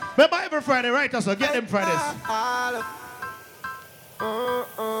 Remember every Friday, right? So Gettdem Fridaze.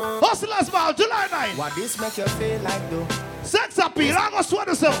 Hustlers Ball, July 9. What this make you feel like though? Sex appeal, I'm gonna sweat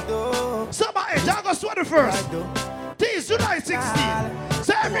the song. Summer edge, I'm gonna sweat the first. Please, July 16.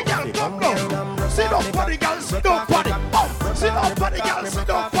 Say every girl come now. Sit down for the girl, sit down for the girl. Sit down for the girl, sit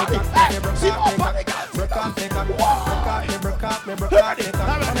down for the girl. Sit down for the girl. Break off, break off, break off, break off. Up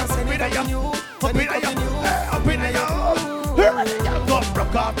in the yo, up in the yo, up in the yo. Come,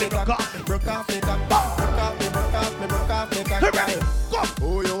 broke off, broke off, broke off, broke off, broke off, broke off, broke off, broke off. Come.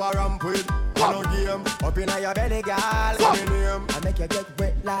 Who you are ramp with? No game. Up in your belly, girl. I make you get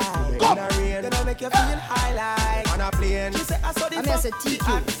wet like in the rain. Then I make you feel high like on a plane. She say I saw the fuck the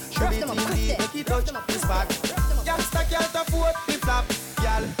act. She be TV, make it touch this back. Youngster can't afford the flap.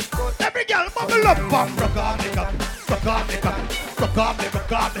 Girl, every girl bubble up, broke off, make up, broke off, make up, broke off,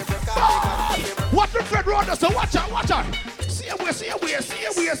 broke off, broke off. What the Fred Roder? So watch out, watch out. See away, see away, see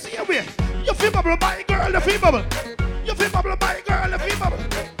away, see away. You feel bubble, my girl, you feel bubble. You feel bubble, my girl, you feel bubble.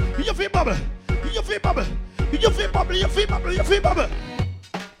 You feel bubble. You feel bubble. You feel bubble. You feel bubble. You feel bubble.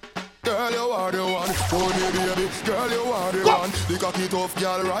 Girl, you are the one. Oh, baby. Girl, you are the one. The cocky tough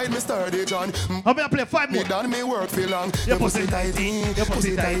girl, right, Mr. Dejan. I'm gonna play 5 more. Me done me work for long. Your pussy tighty. Your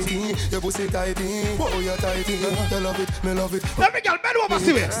pussy tighty. Your pussy tighty. Oh, you're tighty. I love it. Me love it. Every girl, bend over,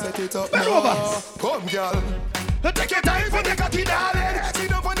 see it. Set it up. Bend over. Come, girl. Take your time for the cocky, darling.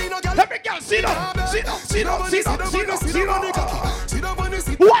 Sit up on the no girl. Every girl, sit up. Sit up. Sit up. Sit up. Sit up. Sit up. Sit up on the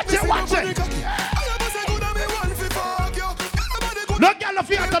seat. Watch it. Watch it. No girl of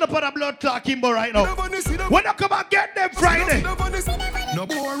you turn up on a blood clot Kimbo right now. When you come and get them Friday. No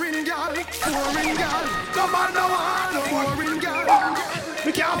boring girl, boring girl. Come on, no one, no boring girl.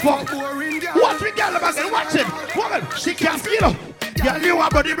 We can't fuck. Boring girl. Watch me girl about it, watch it. Woman, she can't feel up. Girl, you a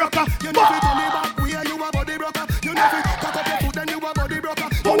body broker. You know if you me back, where you a body broker. You know if you cock up your foot, then you a body broker.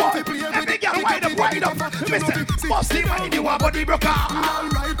 You know if you play with it, girl, wind up, wind up. Listen, mostly man, you a body broker. All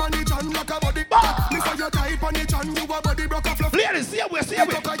right on the chan like a body broker. Listen, you type on the chan, you a body broker. Ladies, see away, see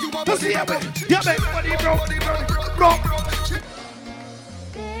away. You see away. You make body broke.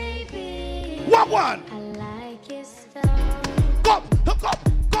 What one? Come.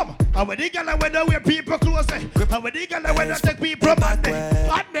 And when they get like when they wear people clothes, and when they get like when they take people back there,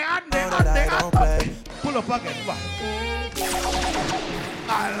 pull up again.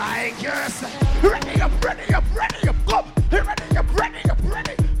 I like yours. Ready up. Come. Ready up.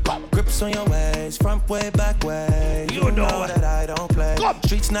 Come. Grips on your waist, front way, back way. You know that I don't play. Come.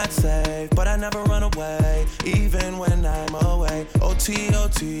 Streets not safe, but I never run away, even when I'm away. OT.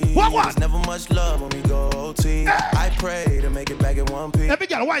 There's never much love when we go OT. I pray to make it back in one piece. Let me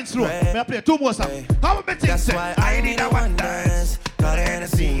get a wine slow. May I play 2 more songs? How about That's why I need a one dance. Got a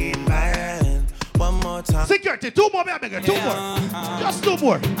Hennessy in my hand. One more time. Security, 2 more, may I beg you? 2 more. Just 2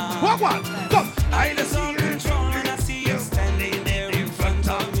 more. One. Come. I see you. I see you standing there in front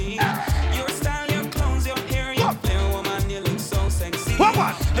of me. Your style, your clothes, your hair, your fair woman, you look so sexy.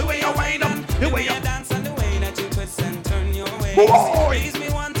 One. The way you wind up, the way you dance, and the way that you twist and turn your waist. Please me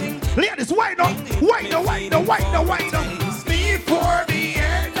one thing. Ladies, wind up. Wind up. Before the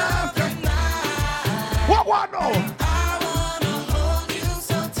end of the night. What now? I wanna hold you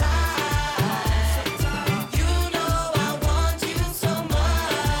so tight. You know I want you so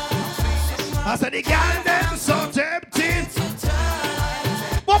much. I said the girl them so tempting.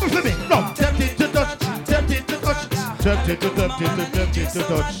 Bubble for me. No. Tempted to touch. Tempted to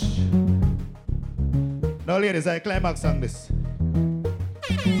touch. Now ladies, I climax on this.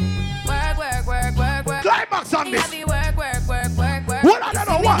 Work. Climax on this. Work. What I don't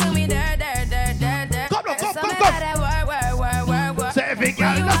know what. Come. Say every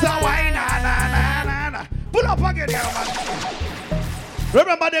girl does a wine, na. Pull up again, girl, man.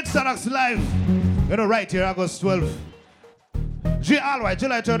 Remember next Sanax live. You know, right here, August 12th. July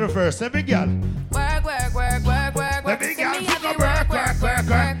 31st. Every girl. Work. Every girl, pick up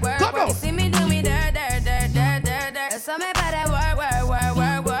work. Come on. See me do me dirt. So me better work.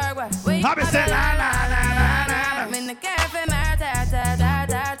 How me say la. I'm in the cafe, my ta.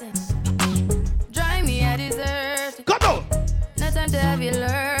 Drive me a dessert. Come on. No time to have you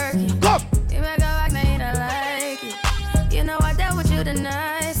lurking. Come. You make a walk, now you don't like it. You know I dealt with you the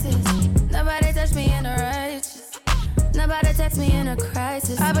nicest. Nobody touched me in a righteous. Nobody text me in a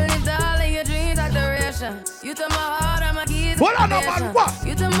crisis. I believed all of your dreams are duration. You took my heart, I'm a keys. What on, man? What?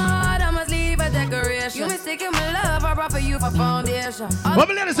 You took my heart, I must leave a decoration. You mistaken my love, I brought for you for foundation. What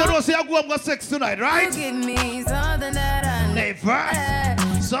me ladies don't say I go and got sex tonight, right? You give me something that I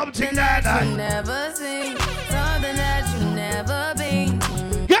never. Something that I never seen. Something that you never been.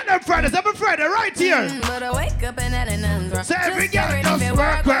 Gettdem Fridaze every Friday right here. But I wake up and that ain't nothing wrong. Say every girl just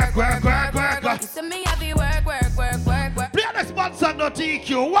work. You see me happy work. Play the sponsor no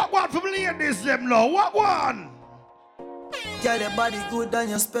TQ. What one from ladies them now? What one? Girl, your body good and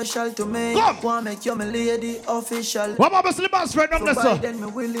you're special to me. Wanna make you my lady official. What about the boss friend up there, sir? Then me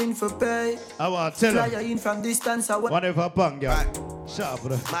willing for pay. I want to tell you. Fly in from distance. Whatever bang, girl. Sharp,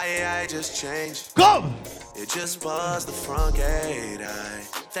 bro. My AI just changed. Come! It just buzzed the front gate. I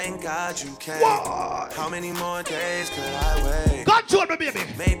thank God you came. What? How many more days could I wait? Control me, baby.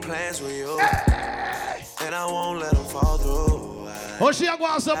 Made plans with you. And I won't let them fall through. Oh, she a go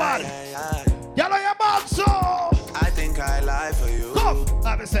out so bad. Y'all are your man, so. I think I lie for you. Come!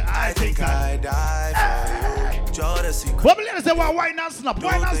 Let me say, I think I die for you. Draw the secret. What me let me say, why not snap?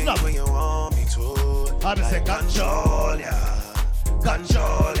 Why not snap? When you want me to. Let me say, control ya.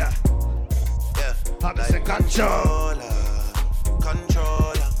 Control ya. Yeah. Let me say, control.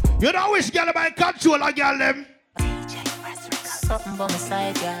 Controller. You don't wish girl by controller, girl, them. Something by my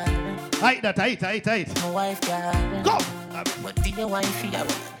side, girl. Height that, height. My wife, girl. Go! What do you want for you?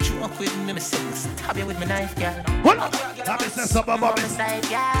 Joke with me, stab you with my knife, girl. Hold on. Let me say something about me.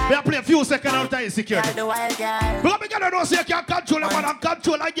 We play a few seconds out of security. Because we gotta know so you can control a man and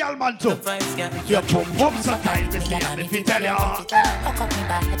control a girl, man, too. Your pum so tight, me tell you.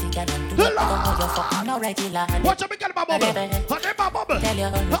 Watch out, me get my bubble. Watch out, my bubble. Baby,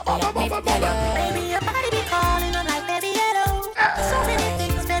 your body be calling, I'm like, baby, hello. So many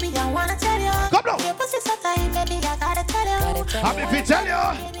things, baby, I wanna tell you. Come on. Your pussy so tight, baby, I gotta tell you. I'm if you tell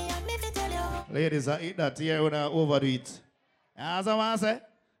you. Ladies, I eat that here when I overdo it. As I want to say,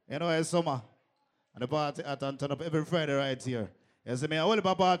 you know, it's summer. And the party at and turn up every Friday right here. You see me, I hold up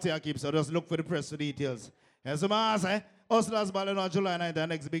a party I keep, so just look for the press for details. You see me, I say, Hustlers Ball on July 9th, the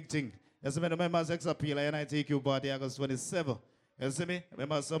next big thing. You see me, the members Sex Appeal, NITQ party August 27th. You see me,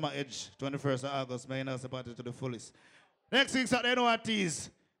 remember Summer Edge, 21st of August, may announce the party to the fullest. Next week's at the NORTs.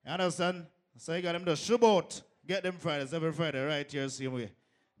 You understand? So you got them the showboat. Gettdem Fridaze every Friday right here, same way.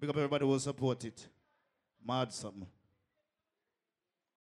 Big up everybody who will support it. Mad something.